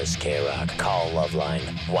world-famous K-Rock. Call LoveLine,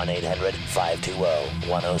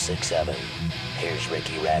 1-800-520-1067. Here's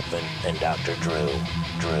Riki Rachtman and Dr. Drew.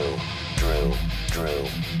 Drew.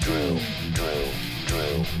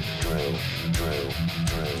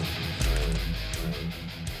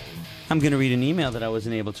 I'm going to read an email that I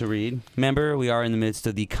wasn't able to read. Remember, we are in the midst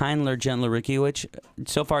of the Kindler, Gentler Riki, which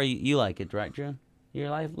so far you like it, right, Drew? You're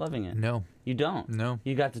loving it. No. You don't? No.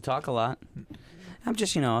 You got to talk a lot. I'm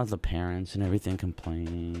just, the parents and everything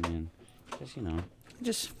complaining, and just, I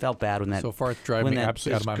just felt bad when that. So far, it's driving me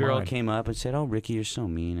absolutely out of my girl mind. came up and said, "Oh, Riki, you're so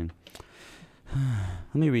mean." And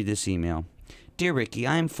let me read this email. Dear Riki,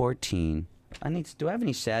 I am 14. Do I have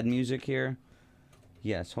any sad music here?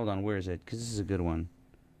 Yes. Hold on. Where is it? Because this is a good one.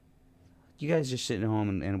 You guys just sit at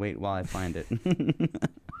home and wait while I find it.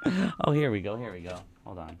 Oh, here we go.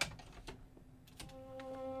 Hold on.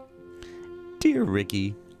 Dear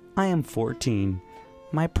Riki, I am 14.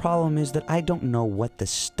 My problem is that I don't know what the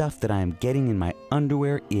stuff that I am getting in my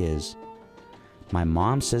underwear is. My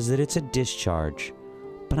mom says that it's a discharge,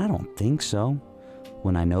 but I don't think so.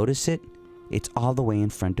 When I notice it, it's all the way in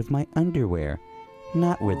front of my underwear,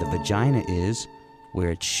 not where the vagina is, where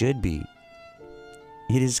it should be.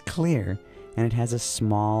 It is clear, and it has a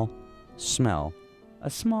small smell. A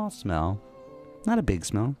small smell. Not a big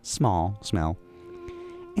smell, small smell.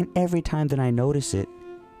 And every time that I notice it,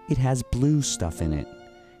 it has blue stuff in it.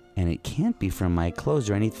 And it can't be from my clothes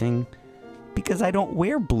or anything, because I don't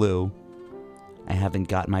wear blue. I haven't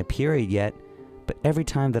got my period yet, but every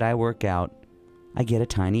time that I work out, I get a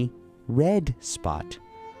tiny red spot.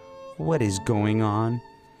 What is going on?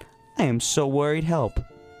 I am so worried. Help.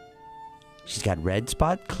 She's got red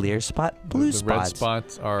spot, clear spot, blue spots. The red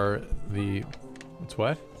spots are the... It's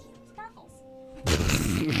what?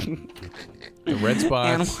 The red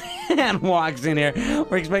spots. Ann walks in here.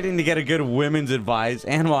 We're expecting to get a good women's advice.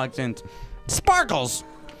 Ann walks in. Sparkles!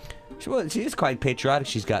 She is quite patriotic.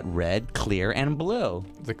 She's got red, clear, and blue.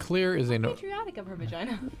 The clear is a... Patriotic of her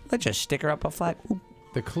vagina. Let's just stick her up a flag.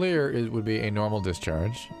 The clear would be a normal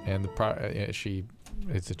discharge, and she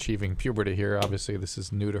is achieving puberty here. Obviously, this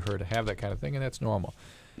is new to her to have that kind of thing, and that's normal.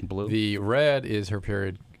 Blue. The red is her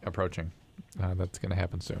period approaching. That's going to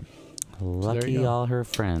happen soon. Lucky all her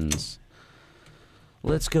friends.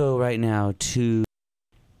 Let's go right now to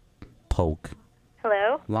Poke.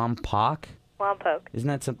 Hello? Lompoc? Lompoc. Isn't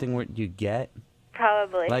that something where you get?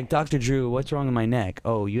 Probably. Like, Dr. Drew, what's wrong with my neck?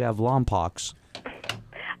 Oh, you have Lompocs.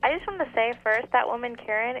 I just want to say first, that woman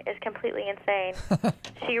Karen is completely insane.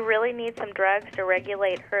 She really needs some drugs to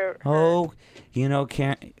regulate her. Oh,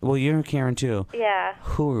 Karen. Well, you're Karen too. Yeah.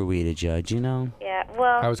 Who are we to judge? Yeah.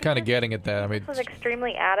 Well. I was kind of getting at that. I mean, she was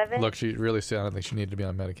extremely out of it. Look, she really said I don't think she needed to be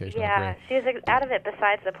on medication. Yeah, she was out of it.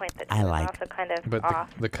 Besides the point that she was also kind of off.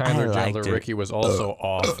 But the kinder, gentler Riki was also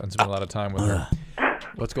off and spent a lot of time with her.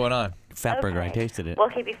 What's going on? Fatburger, I tasted it. Well,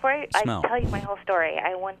 okay, before I tell you my whole story,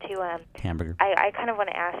 I want to... Hamburger. I kind of want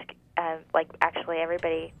to ask, actually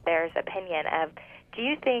everybody there's opinion of, do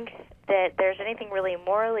you think that there's anything really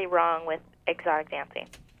morally wrong with exotic dancing?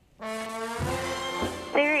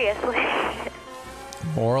 Seriously.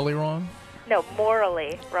 Morally wrong? No,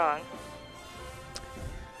 morally wrong.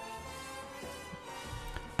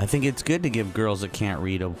 I think it's good to give girls that can't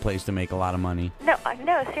read a place to make a lot of money. No,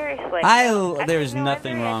 seriously. There's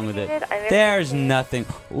nothing wrong with it. There's nothing.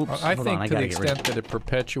 Oops, I think to the extent that it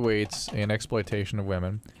perpetuates an exploitation of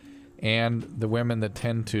women, and the women that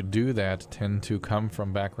tend to do that tend to come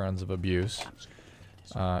from backgrounds of abuse,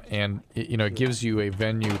 and it gives you a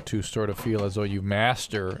venue to sort of feel as though you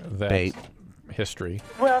master that history.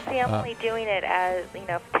 Well, see, I'm only doing it as,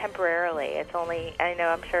 temporarily. It's only,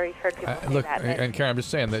 I'm sure you've heard people say that. And Karen, I'm just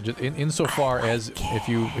saying that insofar as if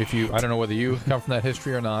you, I don't know whether you come from that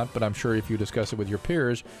history or not, but I'm sure if you discuss it with your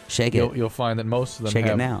peers, you'll find that most of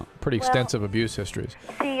them have pretty extensive abuse histories.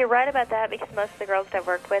 See, you're right about that because most of the girls that I've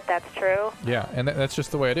worked with, that's true. Yeah, and that's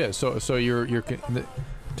just the way it is. So you're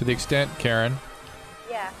to the extent, Karen,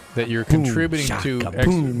 that you're contributing to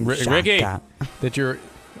Riki, that you're...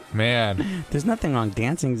 Man, there's nothing wrong.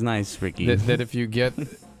 Dancing's nice, Riki. That if you get,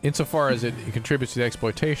 insofar as it contributes to the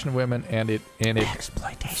exploitation of women, and it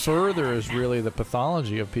furthers really the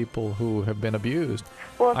pathology of people who have been abused.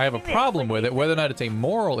 Well, I have a problem with it. Whether or not it's a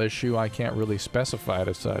moral issue, I can't really specify it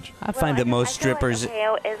as such. I find that most strippers.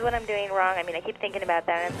 Is what I'm doing wrong? I mean, I keep thinking about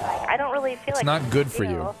that, and it's like I don't really feel it's like not good for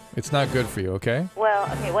you. It's not good for you. Okay. Well,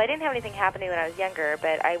 Well, I didn't have anything happen to me when I was younger,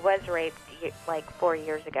 but I was raped like 4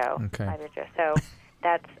 years ago. Okay. 5 years ago. So.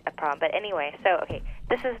 That's a problem. But anyway,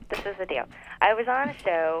 this is the deal. I was on a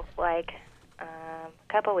show a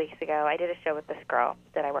couple weeks ago. I did a show with this girl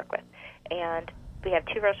that I work with, and we have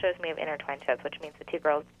 2 girl shows and we have intertwined shows, which means the 2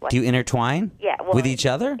 girls. Like, Do you intertwine Yeah, well, with each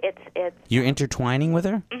other? It's You're intertwining with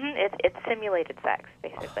her? it's simulated sex,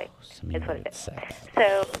 basically. It's what it is. Sex.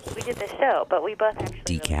 So we did this show, but we both actually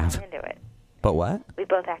really Decaf. got into it. But what? We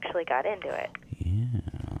both actually got into it. Yeah.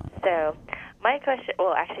 So my question,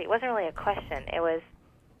 well, actually, it wasn't really a question. It was,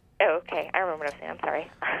 oh, okay, I remember what I was saying. I'm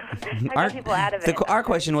sorry. I got people out of it. Our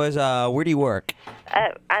question was, where do you work?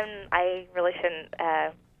 I really shouldn't.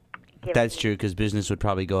 Give That's true, because business would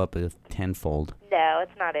probably go up a tenfold. No,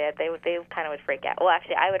 it's not it. They kind of would freak out. Well,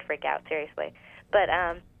 actually, I would freak out seriously. But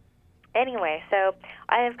anyway, so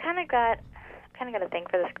I have kind of got a thing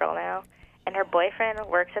for this girl now, and her boyfriend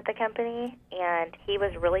works at the company, and he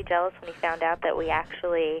was really jealous when he found out that we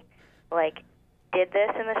actually did this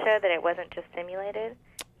in the show, that it wasn't just simulated.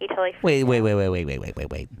 He totally Wait. I'm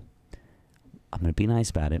going to be nice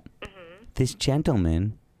about it. This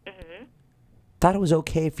gentleman thought it was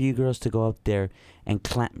okay for you girls to go up there and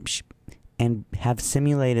and have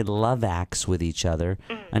simulated love acts with each other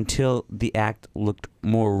until the act looked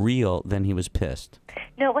more real than he was pissed.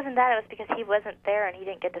 No, it wasn't that. It was because he wasn't there and he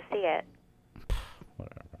didn't get to see it.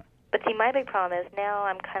 Whatever. But see, my big problem is now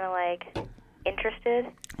I'm kind of interested.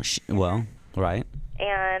 Well, right.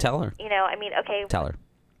 And tell her. I mean, okay. Tell her.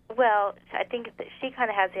 Well, I think that she kind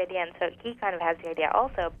of has the idea, and so he kind of has the idea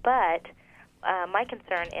also. But my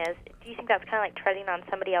concern is, do you think that's kind of like treading on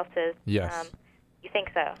somebody else's? Yes. You think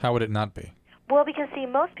so? How would it not be? Well, because see,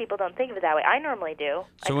 most people don't think of it that way. I normally do.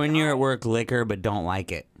 So when you're at work, liquor, but don't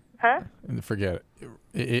like it. Huh? Forget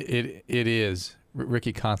it. It is.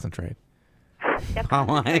 Ricky, concentrate.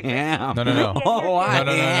 Oh, I am. No. Oh, I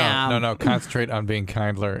am. No. Concentrate on being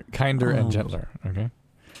kinder and gentler. Okay.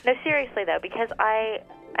 No, seriously though, because I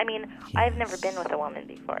mean, I've never been with a woman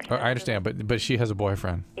before. Oh, I understand, but she has a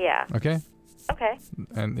boyfriend. Yeah. Okay. Okay.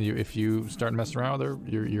 And if you start messing around with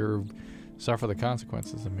her, you're suffer the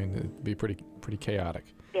consequences. I mean, it'd be pretty chaotic.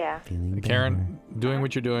 Yeah. Karen, doing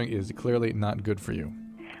what you're doing is clearly not good for you.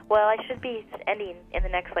 Well, I should be ending in the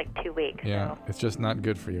next 2 weeks. Yeah, so. it's just not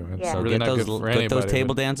good for you. It's So really get not those, good for anybody. get those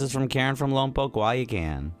table dances from Karen from Lone Poke while you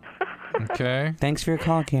can. Okay. Thanks for your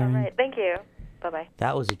call, Karen. All right. Thank you. Bye-bye.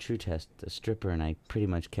 That was a true test, a stripper, and I pretty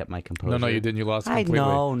much kept my composure. No, you didn't. You lost completely.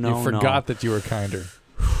 No. You forgot that you were kinder.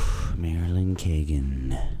 Marilyn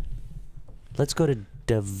Kagan. Let's go to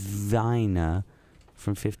Divina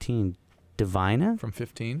from 15. Divina? From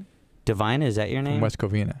 15? Divina, is that your name? From West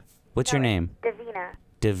Covina. What's your name? Davina.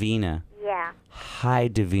 Davina. Yeah. Hi,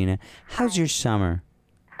 Davina. How's your summer?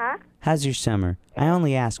 Huh? How's your summer? I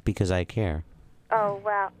only ask because I care. Oh,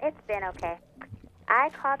 well, it's been okay. I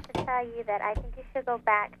called to tell you that I think you should go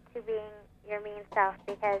back to being your mean self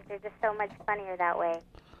because you're just so much funnier that way.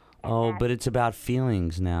 Oh, but it's about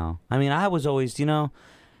feelings now. I mean, I was always,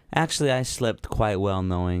 actually I slept quite well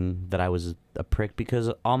knowing that I was a prick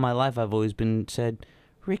because all my life I've always been said,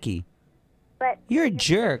 Ricky, but you're a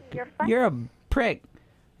jerk. You're a prick.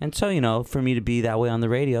 And so, for me to be that way on the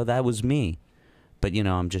radio, that was me. But,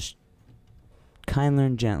 I'm just kinder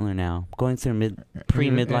and gentler now, going through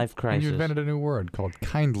pre-midlife crisis. And you invented a new word called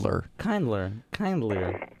kindler. Kindler.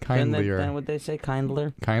 Kindlier. Then would they say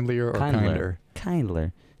kindler? Kindlier or kinder?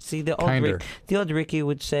 Kindler. See, the old Ricky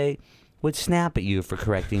would snap at you for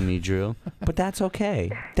correcting me, Drew. But that's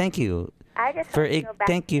okay. Thank you.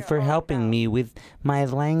 Thank you for helping me with my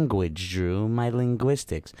language, Drew, my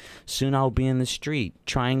linguistics. Soon I'll be in the street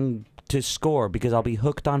trying to score because I'll be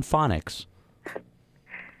hooked on phonics.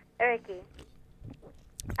 Ricky,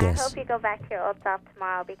 yes. I hope you go back to your old self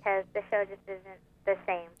tomorrow because the show just isn't the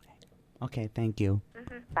same. Okay, thank you.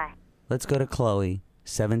 Bye. Let's go to Chloe,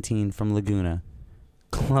 17 from Laguna.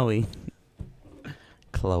 Chloe.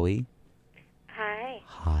 Hi.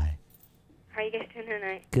 Hi. How are you guys doing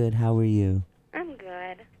tonight? Good, how are you? I'm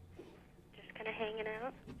good. Just kind of hanging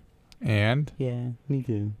out. And? Yeah, me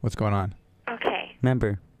too. What's going on? Okay.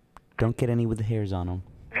 Remember, don't get any with the hairs on them.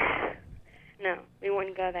 No, we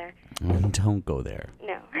wouldn't go there. Don't go there.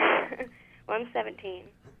 No. Well, I'm 17,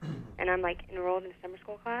 and I'm, enrolled in a summer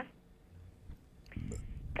school class.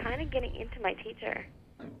 Kind of getting into my teacher.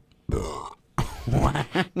 What?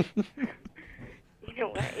 You know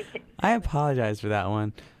what? I apologize for that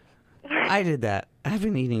one. I did that. I've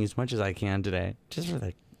been eating as much as I can today, just for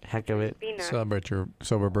the heck of it. Celebrate your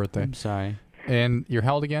sober birthday. I'm sorry. And you're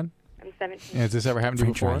held again? I'm 17. And has this ever happened to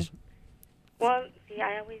you before? Well, see,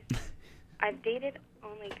 I've dated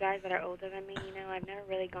only guys that are older than me, I've never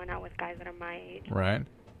really gone out with guys that are my age. Right.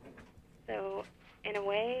 So, in a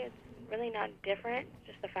way, it's really not different,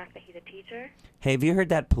 just the fact that he's a teacher. Hey, have you heard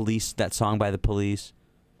that song by the Police?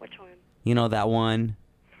 Which one? You know that one?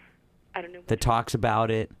 I don't know. That talks about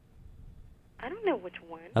it? I don't know which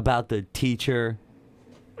one. About the teacher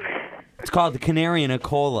It's called the canary in a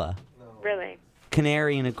cola. Really?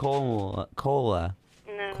 Canary in a cola.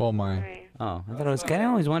 No. Coal mine. Oh, I thought it was. I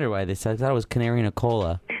always wonder why they said. I thought it was canary in a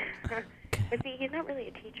cola. But see, he's not really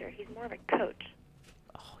a teacher. He's more of a coach.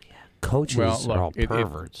 Coaches are all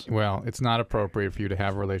perverts. It's not appropriate for you to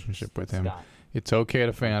have a relationship with him. It's okay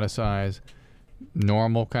to fantasize.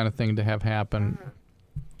 Normal kind of thing to have happen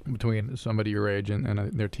between somebody your age and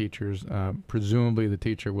their teachers. Presumably the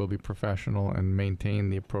teacher will be professional and maintain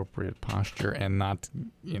the appropriate posture and not,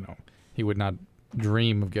 he would not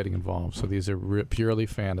dream of getting involved. So these are purely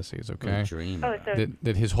fantasies, okay? Dream. Oh, so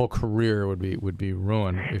that his whole career would be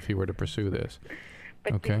ruined if he were to pursue this.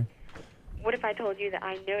 Okay? What if I told you that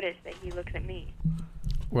I noticed that he looks at me?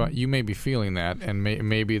 Well, you may be feeling that, and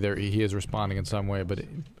maybe he is responding in some way, but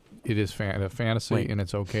it is a fantasy, and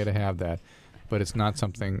it's okay to have that, but it's not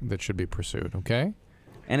something that should be pursued. Okay?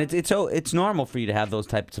 And it's normal for you to have those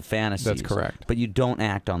types of fantasies. That's correct. But you don't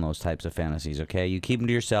act on those types of fantasies. Okay? You keep them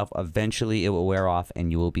to yourself. Eventually, it will wear off,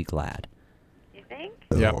 and you will be glad. You think?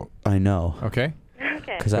 Yeah. I know. Okay.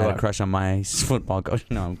 Okay. Because I had a crush on my football coach.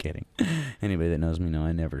 No, I'm kidding. Anybody that knows me know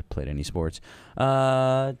I never played any sports.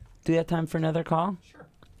 Do you have time for another call? Sure.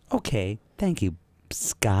 Okay. Thank you,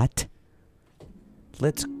 Scott.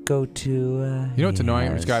 Let's go to... you know what's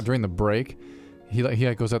annoying, Scott? During the break, he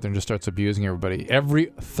goes out there and just starts abusing everybody.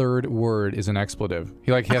 Every third word is an expletive.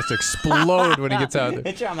 He has to explode when he gets out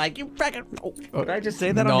there. I'm like, you frickin'... Did I just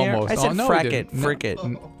say that on air? I said frick it.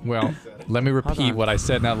 Well, let me repeat what I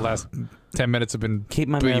said. Now the last 10 minutes have been Keep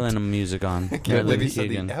my bleeped. Marilyn music on. I can't believe he said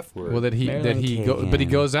the F word. Well, but he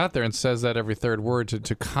goes out there and says that every third word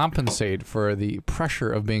to compensate for the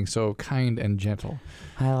pressure of being so kind and gentle.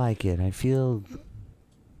 I like it. I feel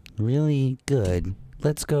really good.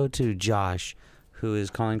 Let's go to Josh, who is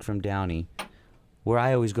calling from Downey, where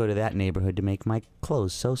I always go to that neighborhood to make my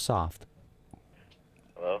clothes so soft.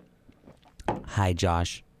 Hello? Hi,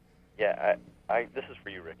 Josh. Yeah, this is for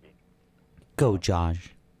you, Ricky. Go,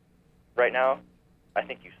 Josh. Right now, I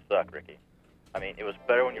think you suck, Ricky. I mean, it was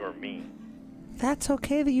better when you were mean. That's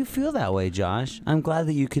okay that you feel that way, Josh. I'm glad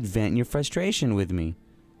that you could vent your frustration with me.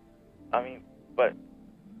 I mean, but...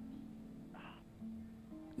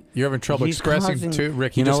 You're having trouble expressing to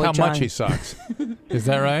Ricky just how much he sucks. Is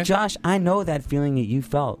that right? Josh, I know that feeling that you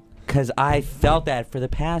felt, because I felt that for the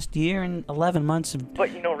past year and 11 months of...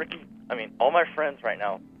 But, Ricky, I mean, all my friends right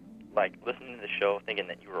now, listening to the show, thinking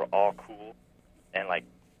that you were all cool, and, I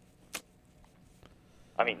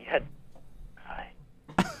mean, you had...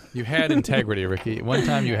 You had integrity, Ricky. One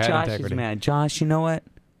time you had integrity. Josh is mad. Josh, you know what?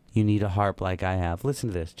 You need a harp like I have. Listen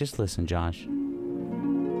to this. Just listen, Josh.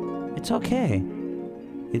 It's okay.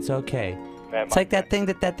 It's okay. Man, it's like that thing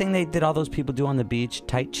they did all those people do on the beach,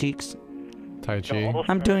 tight cheeks. Tai Chi.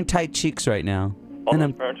 I'm doing tight cheeks right now. All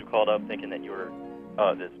those friends who called up thinking that you were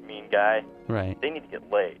this mean guy. Right. They need to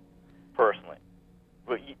get laid, personally.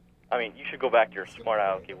 But, you should go back to your smart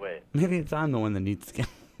alecky ways. Maybe it's I'm the one that needs to get...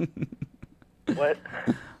 What?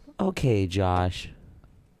 Okay, Josh.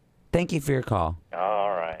 Thank you for your call.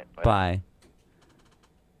 All right. Bye.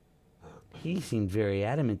 He seemed very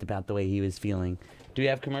adamant about the way he was feeling. Do we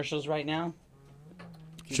have commercials right now?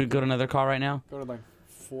 Should we go to another call right now? Go to line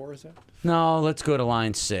 4, is that? No, let's go to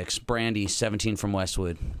line 6. Brandy, 17 from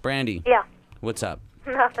Westwood. Brandy. Yeah. What's up?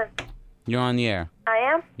 Nothing. You're on the air. I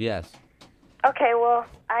am? Yes. Okay, well,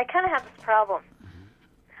 I kind of have this problem.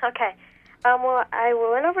 Okay. Well, I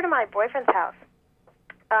went over to my boyfriend's house,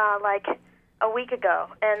 a week ago,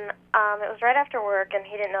 and it was right after work, and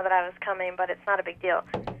he didn't know that I was coming, but it's not a big deal.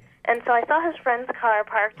 And so I saw his friend's car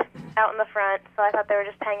parked out in the front, so I thought they were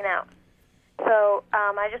just hanging out. So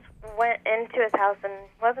I just went into his house and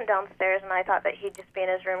wasn't downstairs, and I thought that he'd just be in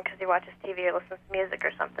his room because he watches TV or listens to music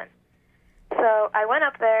or something. So I went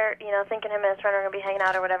up there, thinking him and his friend were going to be hanging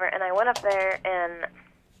out or whatever, and I went up there, and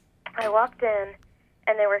I walked in,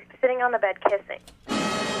 and they were sitting on the bed kissing.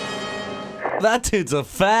 That dude's a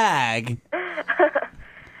fag.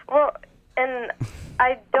 Well, and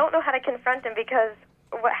I don't know how to confront him because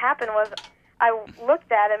what happened was I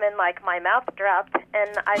looked at him and my mouth dropped,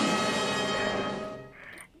 and I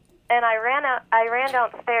ran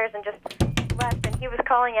downstairs and just left, and he was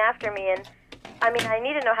calling after me, and I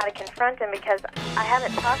need to know how to confront him because I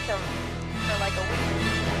haven't talked to him for a week.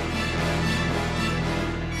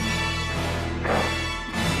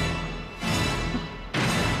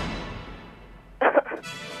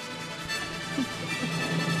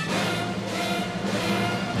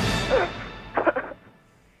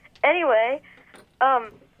 Anyway,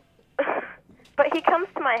 but he comes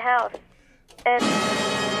to my house, and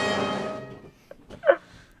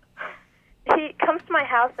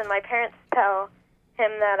my parents tell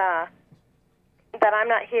him that I'm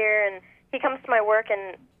not here, he comes to my work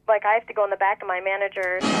and like I have to go in the back of my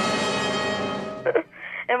manager's,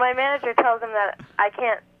 and my manager tells him that I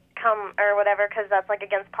can't come or whatever because that's like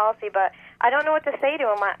against policy. But I don't know what to say to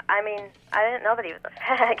him. I mean, I didn't know that he was a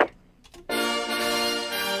fag.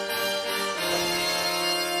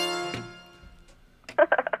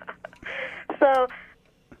 So,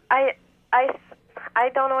 I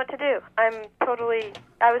don't know what to do. I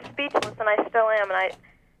was speechless, and I still am, and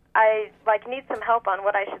I like need some help on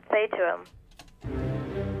what I should say to him.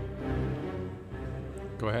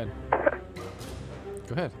 Go ahead.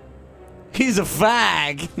 Go ahead. He's a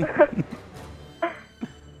fag.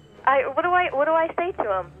 What do I say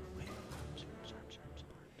to him?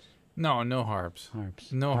 No, no harps.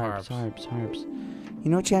 No harps. Harps. You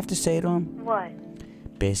know what you have to say to him? What?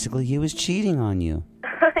 Basically, he was cheating on you.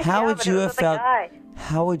 How would you have felt?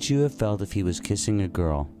 How would you have felt if he was kissing a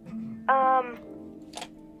girl?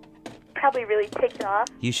 Probably really ticked off.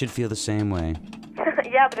 You should feel the same way.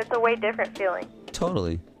 Yeah, but it's a way different feeling.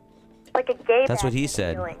 Totally. Like a gay. That's what he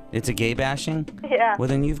said. Feeling. It's a gay bashing? Yeah. Well,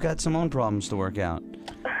 then you've got some own problems to work out.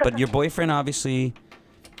 But your boyfriend obviously,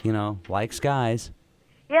 likes guys.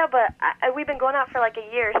 Yeah, but we've been going out for like a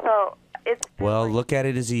year, so it's. Well, look at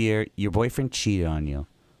it as a year. Your boyfriend cheated on you.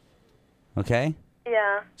 Okay?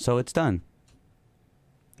 Yeah. So it's done.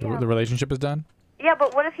 The relationship is done? Yeah,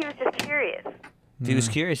 but what if he was just curious? If he was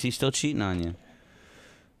curious, he's still cheating on you.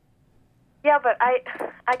 Yeah, but I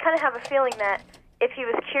kind of have a feeling that if he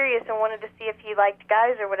was curious and wanted to see if he liked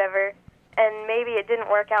guys or whatever, and maybe it didn't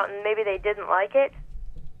work out and maybe they didn't like it,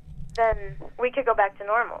 then we could go back to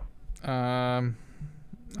normal.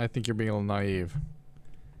 I think you're being a little naive.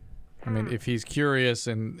 I mean, if he's curious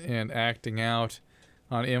and acting out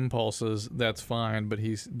on impulses, that's fine, but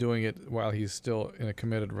he's doing it while he's still in a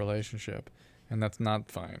committed relationship, and that's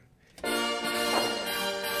not fine.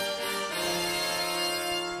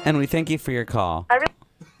 And we thank you for your call.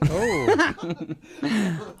 Oh.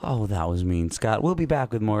 Oh, that was mean, Scott. We'll be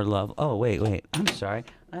back with more love. Oh, wait. I'm sorry.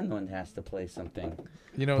 I'm the one that has to play something.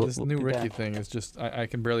 You know, this new Ricky thing is just, I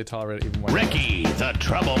can barely tolerate it even when... Ricky, the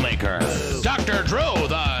troublemaker. Dr. Drew,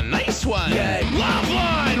 the nice one.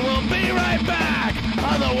 LoveLine will be right back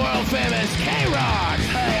on the world-famous K-Rock.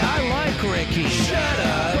 Hey, I like Ricky. Shut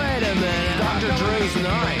up. Wait a minute. Dr. Drew's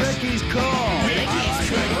nice. Ricky's cool. Ricky's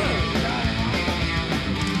cool.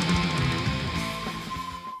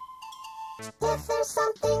 If there's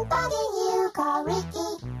something bugging you, call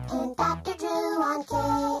Ricky and Dr. Drew on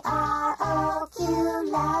KROQ.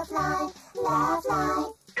 LoveLine,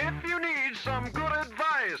 LoveLine. If you need some good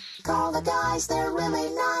advice, Call the guys, they're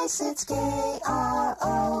really nice. It's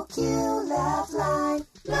KROQ. LoveLine,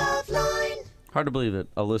 LoveLine. Hard to believe it.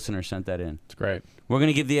 A listener sent that in. It's great. We're going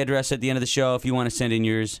to give the address at the end of the show if you want to send in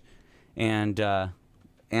yours. And Ann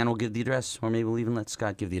will give the address, or maybe we'll even let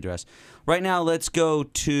Scott give the address. Right now, let's go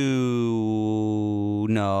to...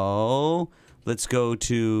 No. Let's go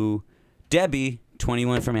to Debbie,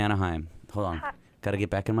 21 from Anaheim. Hold on. Got to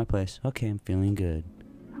get back in my place. Okay, I'm feeling good.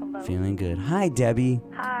 Hello. Feeling good. Hi, Debbie.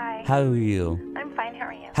 Hi. How are you? I'm fine. How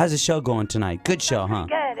are you? How's the show going tonight? Good show, huh?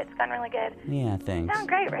 Good. It's gone really good. Yeah, thanks. Sound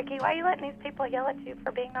great, Ricky. Why are you letting these people yell at you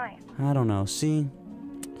for being nice? I don't know. See?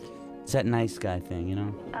 It's that nice guy thing, you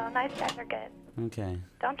know? Oh, nice guys are good. Okay.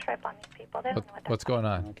 Don't trip on these people. They don't know what What's going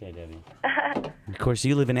on? Okay, Debbie. Of course,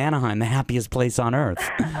 you live in Anaheim, the happiest place on earth.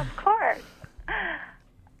 Of course.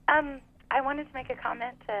 I wanted to make a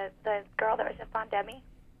comment to the girl that was just on Debbie.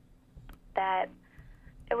 That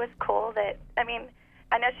it was cool that, I mean,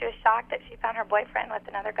 I know she was shocked that she found her boyfriend with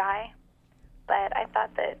another guy, but I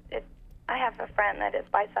thought that I have a friend that is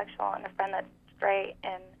bisexual and a friend that's straight,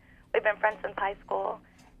 and we've been friends since high school,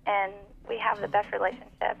 and we have the best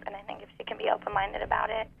relationship, and I think if she can be open-minded about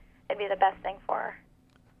it, it'd be the best thing for her.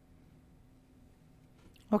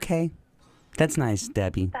 Okay. That's nice,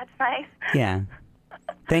 Debbie. That's nice. Yeah.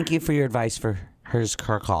 Thank you for your advice for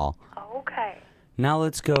her call. Okay. Now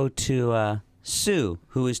let's go to Sue,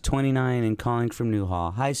 who is 29 and calling from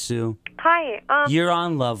Newhall. Hi, Sue. Hi. You're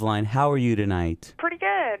on LoveLine. How are you tonight? Pretty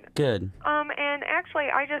good. Good. And actually,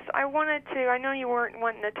 I wanted to. I know you weren't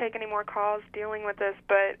wanting to take any more calls dealing with this,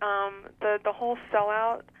 but the whole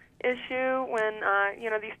sellout issue when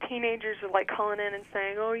these teenagers are like calling in and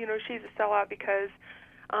saying, oh, she's a sellout because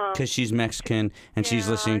she's Mexican and she's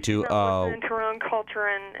listening to listening to her own culture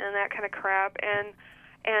and that kind of crap.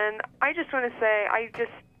 And I just want to say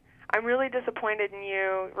I'm really disappointed in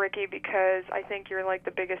you, Ricky, because I think you're like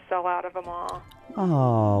the biggest sellout of them all.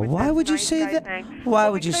 Oh, why would you say that? Why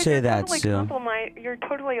would you say that, Sue? You're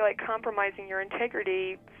totally like compromising your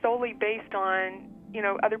integrity solely based on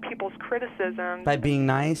other people's criticisms. By being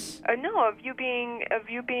nice? No, of you being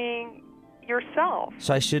yourself.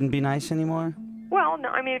 So I shouldn't be nice anymore? Well, no,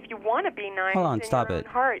 I mean, if you want to be nice Hold on, in stop your it.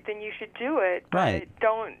 own heart, then you should do it. Right. But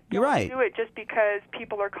don't You're right. do it just because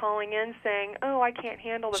people are calling in saying, "Oh, I can't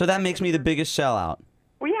handle the." So that makes me the biggest sellout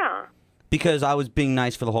Well, yeah. because I was being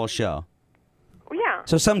nice for the whole show. Well, yeah.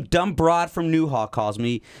 So some dumb broad from Newhall calls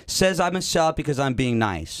me, says I'm a sellout because I'm being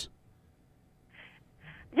nice.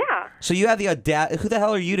 Yeah. So you have the audacity. Who the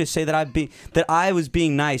hell are you to say that I was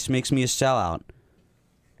being nice makes me a sellout?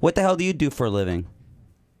 What the hell do you do for a living?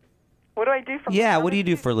 What do I do for? Yeah, what do you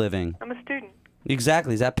do for a living? I'm a student.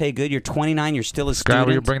 Exactly. Does that pay good? You're 29. You're still a Scott, student.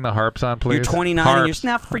 will you bring the harps on, please? You're 29. Harps. And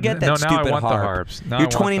you're now forget that No, stupid now I want harp. the harps. Now I You're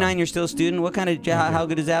want 29. You're still a student. What kind of how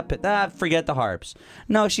good is that? Forget the harps.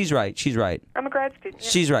 No, she's right. She's right. I'm a grad student. Yeah.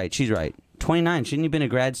 She's right. She's right. 29. Shouldn't you have been a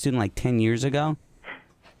grad student like 10 years ago?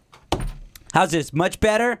 How's this? Much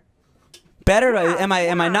better? Better? Am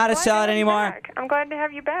I not a sellout anymore? I'm glad to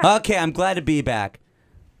have you back. Okay, I'm glad to be back.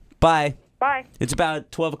 Bye. Bye. It's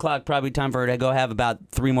about 12 o'clock, probably time for her to go have about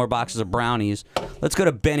 3 more boxes of brownies. Let's go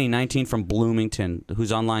to Benny, 19 from Bloomington,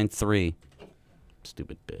 who's on line 3.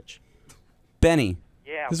 Stupid bitch. Benny.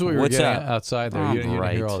 Yeah. This is what we were What's getting up? outside there. You didn't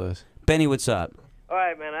hear all this. Benny, what's up? All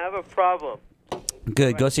right, man. I have a problem.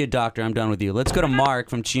 Good. Go see a doctor. I'm done with you. Let's go to Mark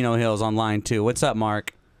from Chino Hills on line 2. What's up,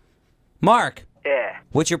 Mark? Mark. Yeah.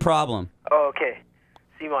 What's your problem? Oh, okay.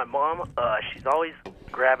 See, my mom, she's always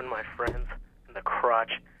grabbing my friends in the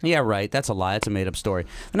crotch. Yeah, right. That's a lie. That's a made-up story.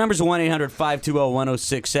 The number's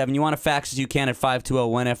 1-800-520-1067. You want to fax as you can at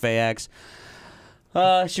 520-1FAX.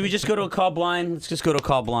 Should we just go to a call blind? Let's just go to a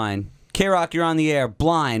call blind. K-Rock, you're on the air.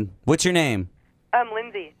 Blind. What's your name? I'm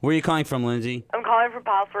Lindsay. Where are you calling from, Lindsay? I'm calling from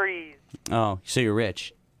Palfrey's. Oh, so you're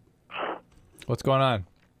rich. What's going on?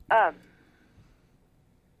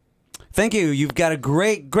 Thank you. You've got a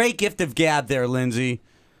great gift of gab there, Lindsay.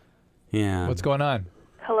 Yeah. What's going on?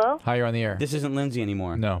 Hello? Hi, you're on the air. This isn't Lindsay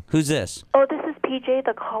anymore. No. Who's this? Oh, this is PJ,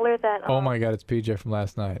 the caller that. Oh my God, it's PJ from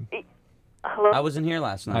last night. Hello? I wasn't here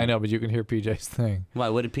last night. I know, but you can hear PJ's thing. Why?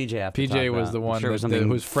 What did PJ have to talk PJ was about? the I'm one sure it was that, something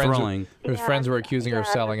whose thrilling. friends were accusing her of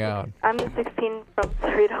selling out. I'm the 16 from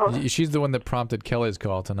Cerritos. She's the one that prompted Kelly's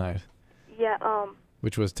call tonight, Yeah,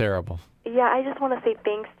 which was terrible. yeah, I just want to say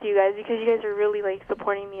thanks to you guys because you guys are really, like,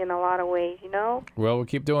 supporting me in a lot of ways, you know? Well, we'll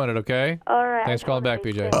keep doing it, okay? All right. Thanks for calling back,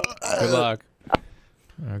 PJ. Good luck.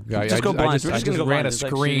 Just go blind. I We're just just gonna go ran blind. a It's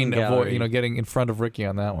like screen, shooting gallery. getting in front of Ricky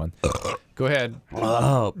on that one. Go ahead.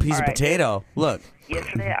 Oh, piece of potato. Look.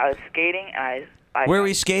 Yesterday I was skating and I Where are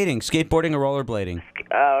we skating? Skateboarding or rollerblading?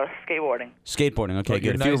 skateboarding. Skateboarding. Okay, Oh, good.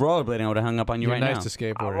 you're If you nice- were rollerblading, I would have hung up on you You're right nice now. to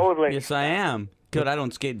skateboard. Rollerblading. Yes, I am. Good. I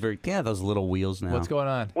don't skate very. Yeah, those little wheels now. What's going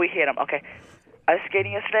on? We hit them. Okay. I was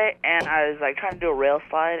skating yesterday and I was like trying to do a rail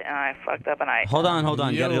slide and I fucked up and I. Hold on.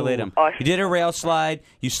 You gotta delay them. Oh, You did a rail slide.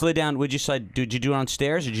 You slid down. Would you slide? Did you do it on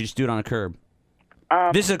stairs or did you just do it on a curb?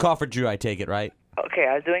 This is a call for Drew. I take it, right? Okay,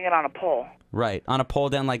 I was doing it on a pole. Right. On a pole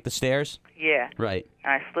down like the stairs. Yeah. Right.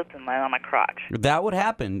 And I slipped and landed on my crotch. That would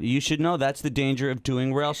happen. You should know that's the danger of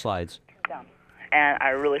doing rail slides. And I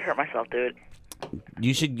really hurt myself, dude.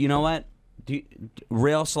 You should. You know what?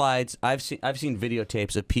 Rail slides. I've seen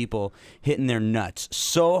videotapes of people hitting their nuts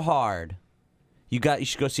so hard. You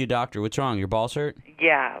should go see a doctor. What's wrong? Your balls hurt?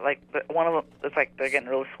 Yeah, like one of them, it's like they're getting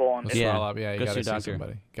really swollen. Yeah, you go gotta see a see doctor.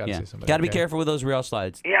 somebody. Gotta see somebody. Gotta be okay? careful with those rail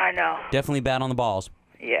slides. Yeah, I know. Definitely bad on the balls.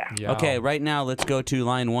 Yeah. Okay, right now let's go to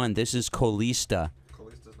line 1. This is Colista.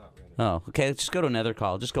 Colista's not ready. Oh, okay. Let's just go to another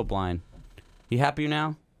call. Just go blind. You happier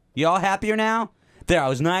now? You all happier now? There, I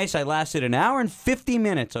was nice. I lasted an hour and 50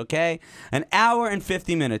 minutes, okay? An hour and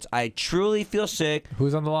 50 minutes. I truly feel sick.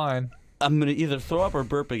 Who's on the line? I'm going to either throw up or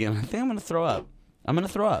burp again. I think I'm going to throw up. I'm going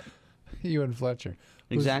to throw up. You and Fletcher.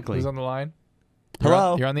 Exactly. Who's on the line?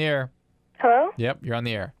 Hello? You're on the air. Hello? Yep, you're on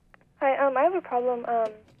the air. Hi, I have a problem.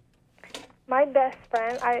 My best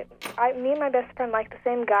friend, me and my best friend like the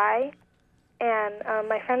same guy, and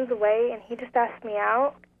my friend's away, and he just asked me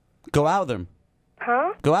out. Go out with him.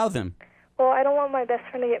 Huh? Go out with him. Well, I don't want my best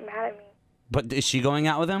friend to get mad at me. But is she going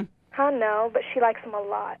out with him? Huh? No, but she likes him a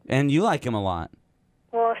lot. And you like him a lot.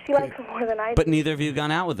 Well, she likes him more than I do. But neither of you have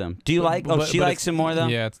gone out with him. Do you like... Oh, she likes him more, though?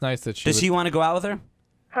 Yeah, it's nice that she... Does he want to go out with her?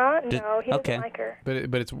 Huh? No, he doesn't okay. like her.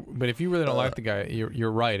 But if you really don't like the guy,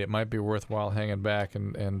 you're right. It might be worthwhile hanging back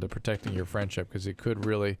and protecting your friendship because it could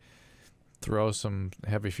really throw some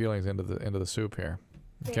heavy feelings into the soup here.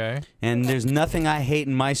 Okay. And there's nothing I hate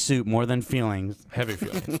in my soup more than feelings. Heavy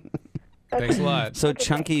feelings. Thanks a lot. So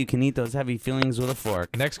chunky, you can eat those heavy feelings with a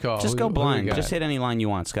fork. Next call. Just Who go we blind. got? Just hit any line you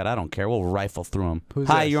want, Scott. I don't care. We'll rifle through them. Who's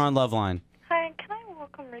Hi, this? you're on LoveLine. Hi, can I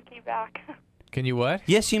welcome Ricky back? Can you what?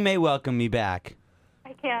 Yes, you may welcome me back.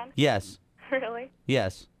 I can. Yes. Really?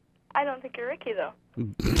 Yes. I don't think you're Ricky, though.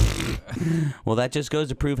 Well, that just goes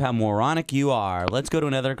to prove how moronic you are. Let's go to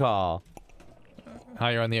another call.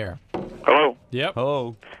 Hi, you're on the air. Hello. Yep.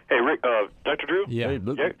 Oh. Hey, Rick. Dr. Drew. Yeah.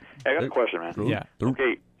 I got a question, man. Yeah.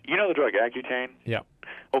 Okay. You know the drug Accutane? Yeah.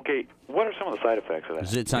 Okay. What are some of the side effects of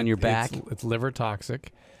that? It's on your back. It's liver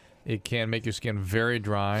toxic. It can make your skin very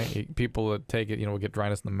dry. People that take it, will get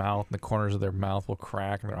dryness in the mouth, and the corners of their mouth will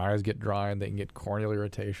crack, and their eyes get dry, and they can get corneal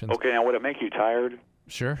irritations. Okay. Now, would it make you tired?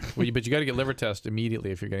 Sure. Well, but you got to get liver tests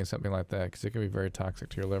immediately if you're getting something like that, because it can be very toxic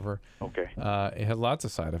to your liver. Okay. It has lots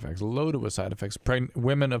of side effects, loaded with side effects.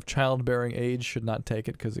 Women of childbearing age should not take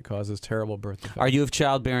it because it causes terrible birth defects. Are you of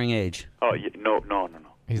childbearing age? Oh, no.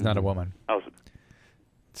 He's not a woman. I was...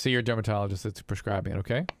 See your dermatologist that's prescribing it,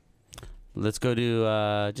 okay? Let's go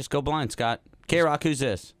to, just go blind, Scott. K-Rock, who's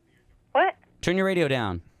this? What? Turn your radio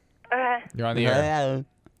down. You're on the air.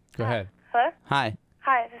 Go ahead. Hello? Hi.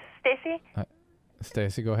 Hi, this is Stacy.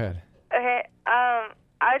 Stacy, go ahead. Okay,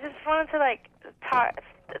 I just wanted to, talk...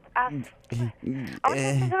 I want to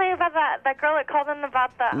say something about that girl that called in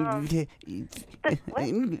about what?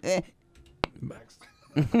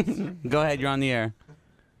 Go ahead, you're on the air.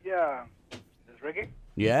 Yeah. Is this Ricky?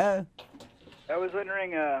 Yeah. I was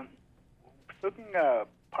wondering, smoking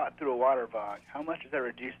pot through a water bong, how much does that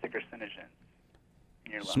reduce the carcinogens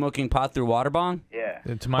in your lungs? Smoking pot through water bong? Yeah.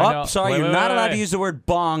 To my sorry, you're not allowed to use the word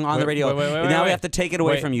bong on the radio. Now we have to take it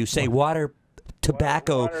away from you. Say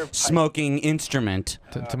tobacco smoking instrument.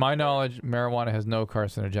 To my knowledge, marijuana has no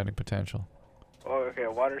carcinogenic potential. Oh, okay,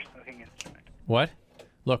 a water smoking instrument. What?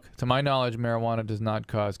 Look, to my knowledge, marijuana does not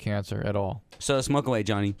cause cancer at all. So smoke away,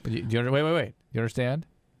 Johnny. Wait. You understand?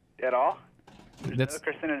 At all? There's That's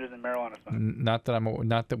no carcinogens in marijuana smoking.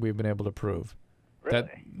 Not that we've been able to prove. Really?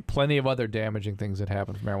 Plenty of other damaging things that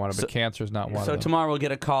happen from marijuana, but cancer is not one of them. So tomorrow we'll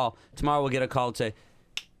get a call. Tomorrow we'll get a call and say,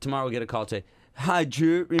 "Hi,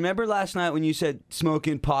 Drew. Remember last night when you said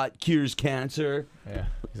smoking pot cures cancer?" Yeah,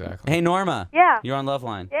 exactly. Hey, Norma. Yeah. You're on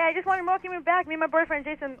LoveLine. Yeah, I just wanted to welcome you back. Me and my boyfriend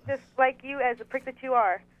Jason just like you as a prick that you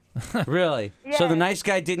are. Really? Yeah. So the nice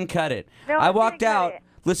guy didn't cut it. No, I I walked didn't cut out. it.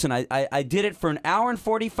 Listen, I did it for an hour and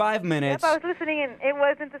 45 minutes. Yep, I was listening and it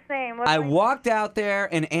wasn't the same. I walked out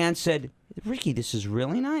there and Ann said, "Ricky, this is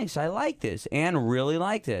really nice. I like this." Ann really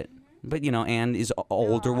liked it. But, Ann is an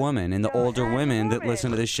older woman, and the older women that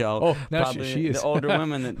listen to this show, she is. the older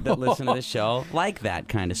women that listen to this show like that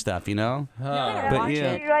kind of stuff, But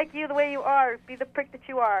You like you the way you are. Be the prick that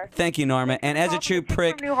you are. Thank you, Norma. And as a true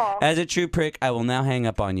prick, I will now hang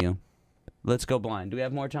up on you. Let's go blind. Do we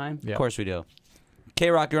have more time? Yeah. Of course we do.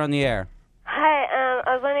 K-Rock, you're on the air. Hi,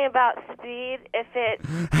 I was wondering about speed. If it.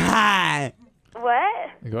 Hi. What?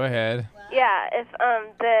 Go ahead. Yeah, if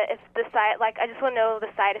the side, I just want to know the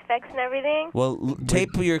side effects and everything. Well,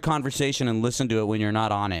 tape your conversation and listen to it when you're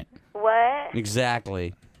not on it. What?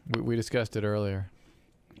 Exactly. We discussed it earlier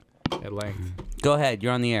at length. Go ahead.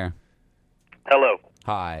 You're on the air. Hello.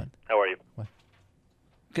 Hi. How are you? What?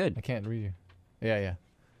 Good. I can't read you. Yeah.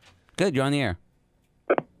 Good. You're on the air.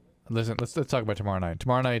 Listen, let's talk about tomorrow night.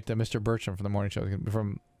 Tomorrow night, Mr. Birchum from the morning show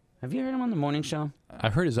Have you heard him on the morning show? I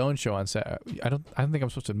heard his own show on Saturday. I don't think I'm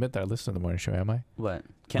supposed to admit that I listen to the morning show, am I? What?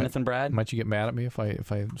 Kenneth and Brad? Might you get mad at me if I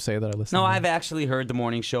say that I listen? No, to I've actually heard the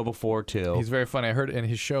morning show before too. He's very funny. I heard in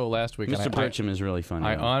his show last week. Mr. Birchum is really funny.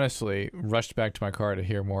 I honestly rushed back to my car to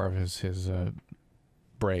hear more of his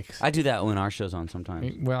breaks. I do that when our show's on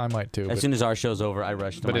sometimes. Well, I might too. As soon as our show's over, I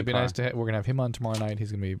rush to my car. But it'd be nice to. We're gonna have him on tomorrow night.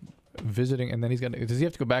 He's gonna be visiting, and then does he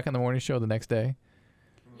have to go back on the morning show the next day?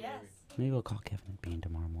 Yes. Maybe we'll call Kevin and Bean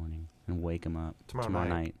tomorrow morning and wake him up tomorrow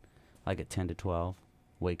night. Like at 10 to 12.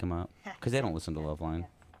 Wake him up because they don't listen to LoveLine.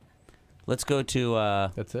 Let's go to.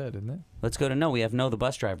 That's it, isn't it? Let's go to No. We have No, the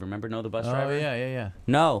bus driver. Remember No, the bus driver? Oh yeah.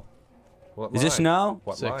 No. What Is this line? No?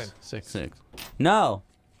 What line? Six. No.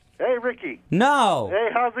 Hey, Ricky. No. Hey,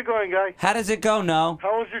 how's it going, guy? How does it go, No?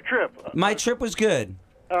 How was your trip? My trip was good.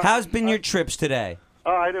 How's been your trips today?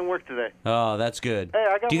 Oh, I didn't work today. Oh, that's good. Hey,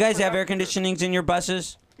 I got Do you guys have air conditionings in your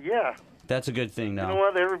buses? Yeah. That's a good thing, No. You know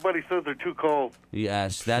what? Everybody says they're too cold.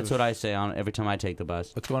 Yes, that's what I say on every time I take the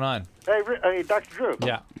bus. What's going on? Hey, Dr. Drew.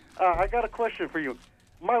 Yeah. I got a question for you.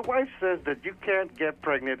 My wife says that you can't get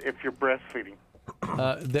pregnant if you're breastfeeding.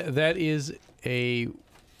 That is a.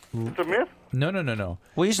 It's a myth? No.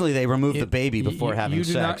 Well, usually they remove the baby before having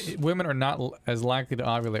sex. Women are not as likely to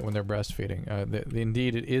ovulate when they're breastfeeding.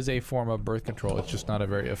 Indeed, it is a form of birth control. It's just not a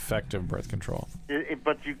very effective birth control.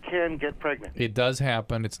 But you can get pregnant. It does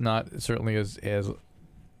happen. It's not certainly as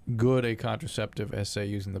good a contraceptive as, say,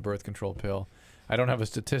 using the birth control pill. I don't have a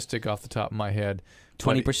statistic off the top of my head.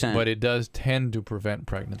 20%. But it does tend to prevent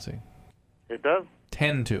pregnancy. It does?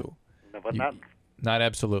 Tend to. No, but not. Not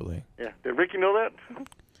absolutely. Yeah. Did Ricky know that?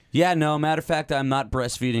 Yeah, no, matter of fact, I'm not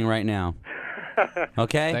breastfeeding right now.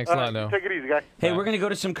 Okay? Thanks a lot, No. Take it easy, guys. Hey, we're going to go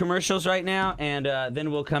to some commercials right now, and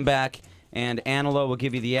then we'll come back, and Anilo will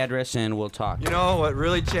give you the address, and we'll talk. You know what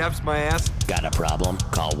really chaps my ass? Got a problem?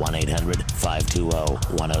 Call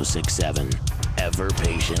 1-800-520-1067. Ever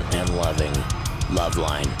patient and loving.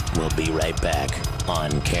 LoveLine will be right back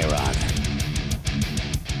on K-Rock.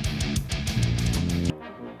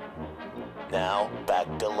 Now, back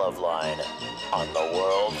to LoveLine. On the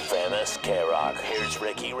world-famous K-Rock, here's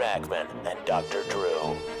Riki Rachtman and Dr.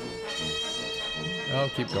 Drew. Oh,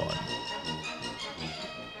 keep going.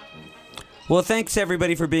 Well, thanks,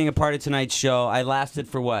 everybody, for being a part of tonight's show. I lasted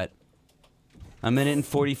for what? A minute and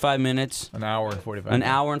 45 minutes? An hour and 45 An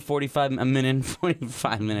hour and 45, a minute and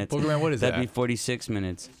 45 minutes. Boogerman, what is That'd that? be 46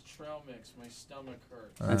 minutes. It's trail mix. My stomach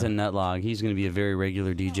hurts. That's a nut log. He's going to be a very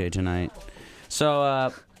regular DJ tonight.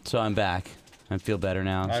 So I'm back. I feel better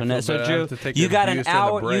now. I So, feel so better. I Drew, have to take you your got an views during the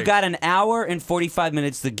hour. You break. got an hour and 45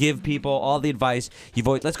 minutes to give people all the advice you've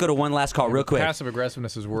always. Let's go to one last call, real quick. Passive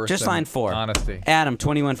aggressiveness is worse. Just than line 4. Honesty. Adam,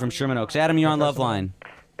 21 from Sherman Oaks. Adam, you're on LoveLine.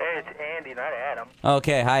 Hey, it's Andy, not Adam.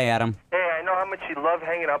 Okay, hi, Adam. Hey, I know how much you love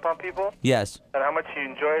hanging up on people. Yes. And how much you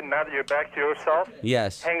enjoy it now that you're back to yourself.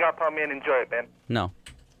 Yes. Hang up on me and enjoy it, man. No.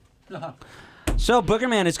 So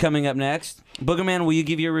Boogerman is coming up next. Boogerman, will you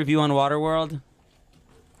give your review on Waterworld?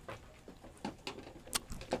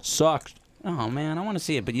 Sucks. Oh man, I want to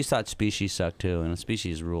see it, but you thought Species sucked too, and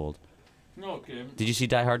Species ruled. Okay. Did you see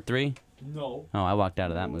Die Hard 3? No. Oh, I walked out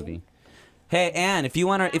of that movie. Hey, Ann, if you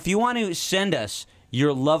want to send us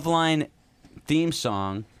your LoveLine theme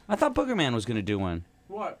song, I thought Boogerman was going to do one.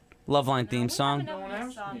 What? LoveLine theme song.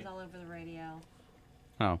 Songs all over the radio.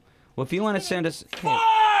 Oh, well, if you want to send us.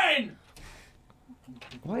 Fine.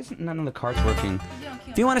 Why isn't none of the cards working?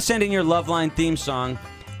 If you want to send in your LoveLine theme song,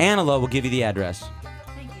 Anilo will give you the address.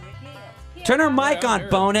 Turn her mic on,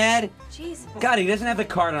 bonehead. Jesus. God, he doesn't have the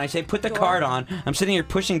card on. I say, put the card on. I'm sitting here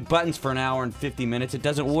pushing buttons for an hour and 50 minutes. It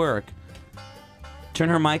doesn't work. Turn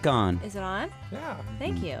her mic on. Is it on? Yeah.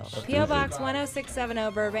 Thank you. P.O. Box 10670,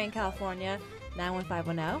 Burbank, California,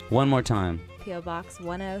 91510. One more time. P.O. Box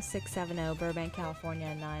 10670, Burbank,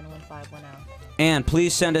 California, 91510. And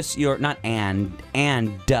please send us your, not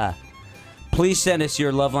please send us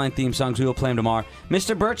your LoveLine theme songs. We will play them tomorrow.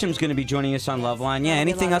 Mr. Birchum's going to be joining us on LoveLine. Yeah,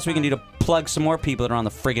 anything else we can do to plug some more people that are on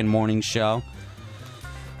the friggin' morning show.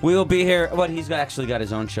 We will be here. What, he's actually got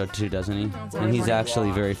his own show too, doesn't he? And he's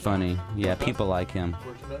actually very funny. Yeah, people like him.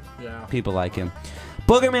 Yeah. People like him.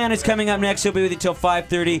 Boogerman is coming up next. He'll be with you till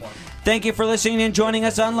 5:30. Thank you for listening and joining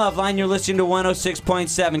us on LoveLine. You're listening to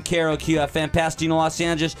 106.7 KROQ-FM, Pasadena, Los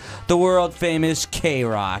Angeles, the world-famous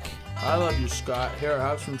K-Rock. I love you, Scott. Here,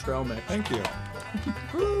 have some trail mix. Thank you.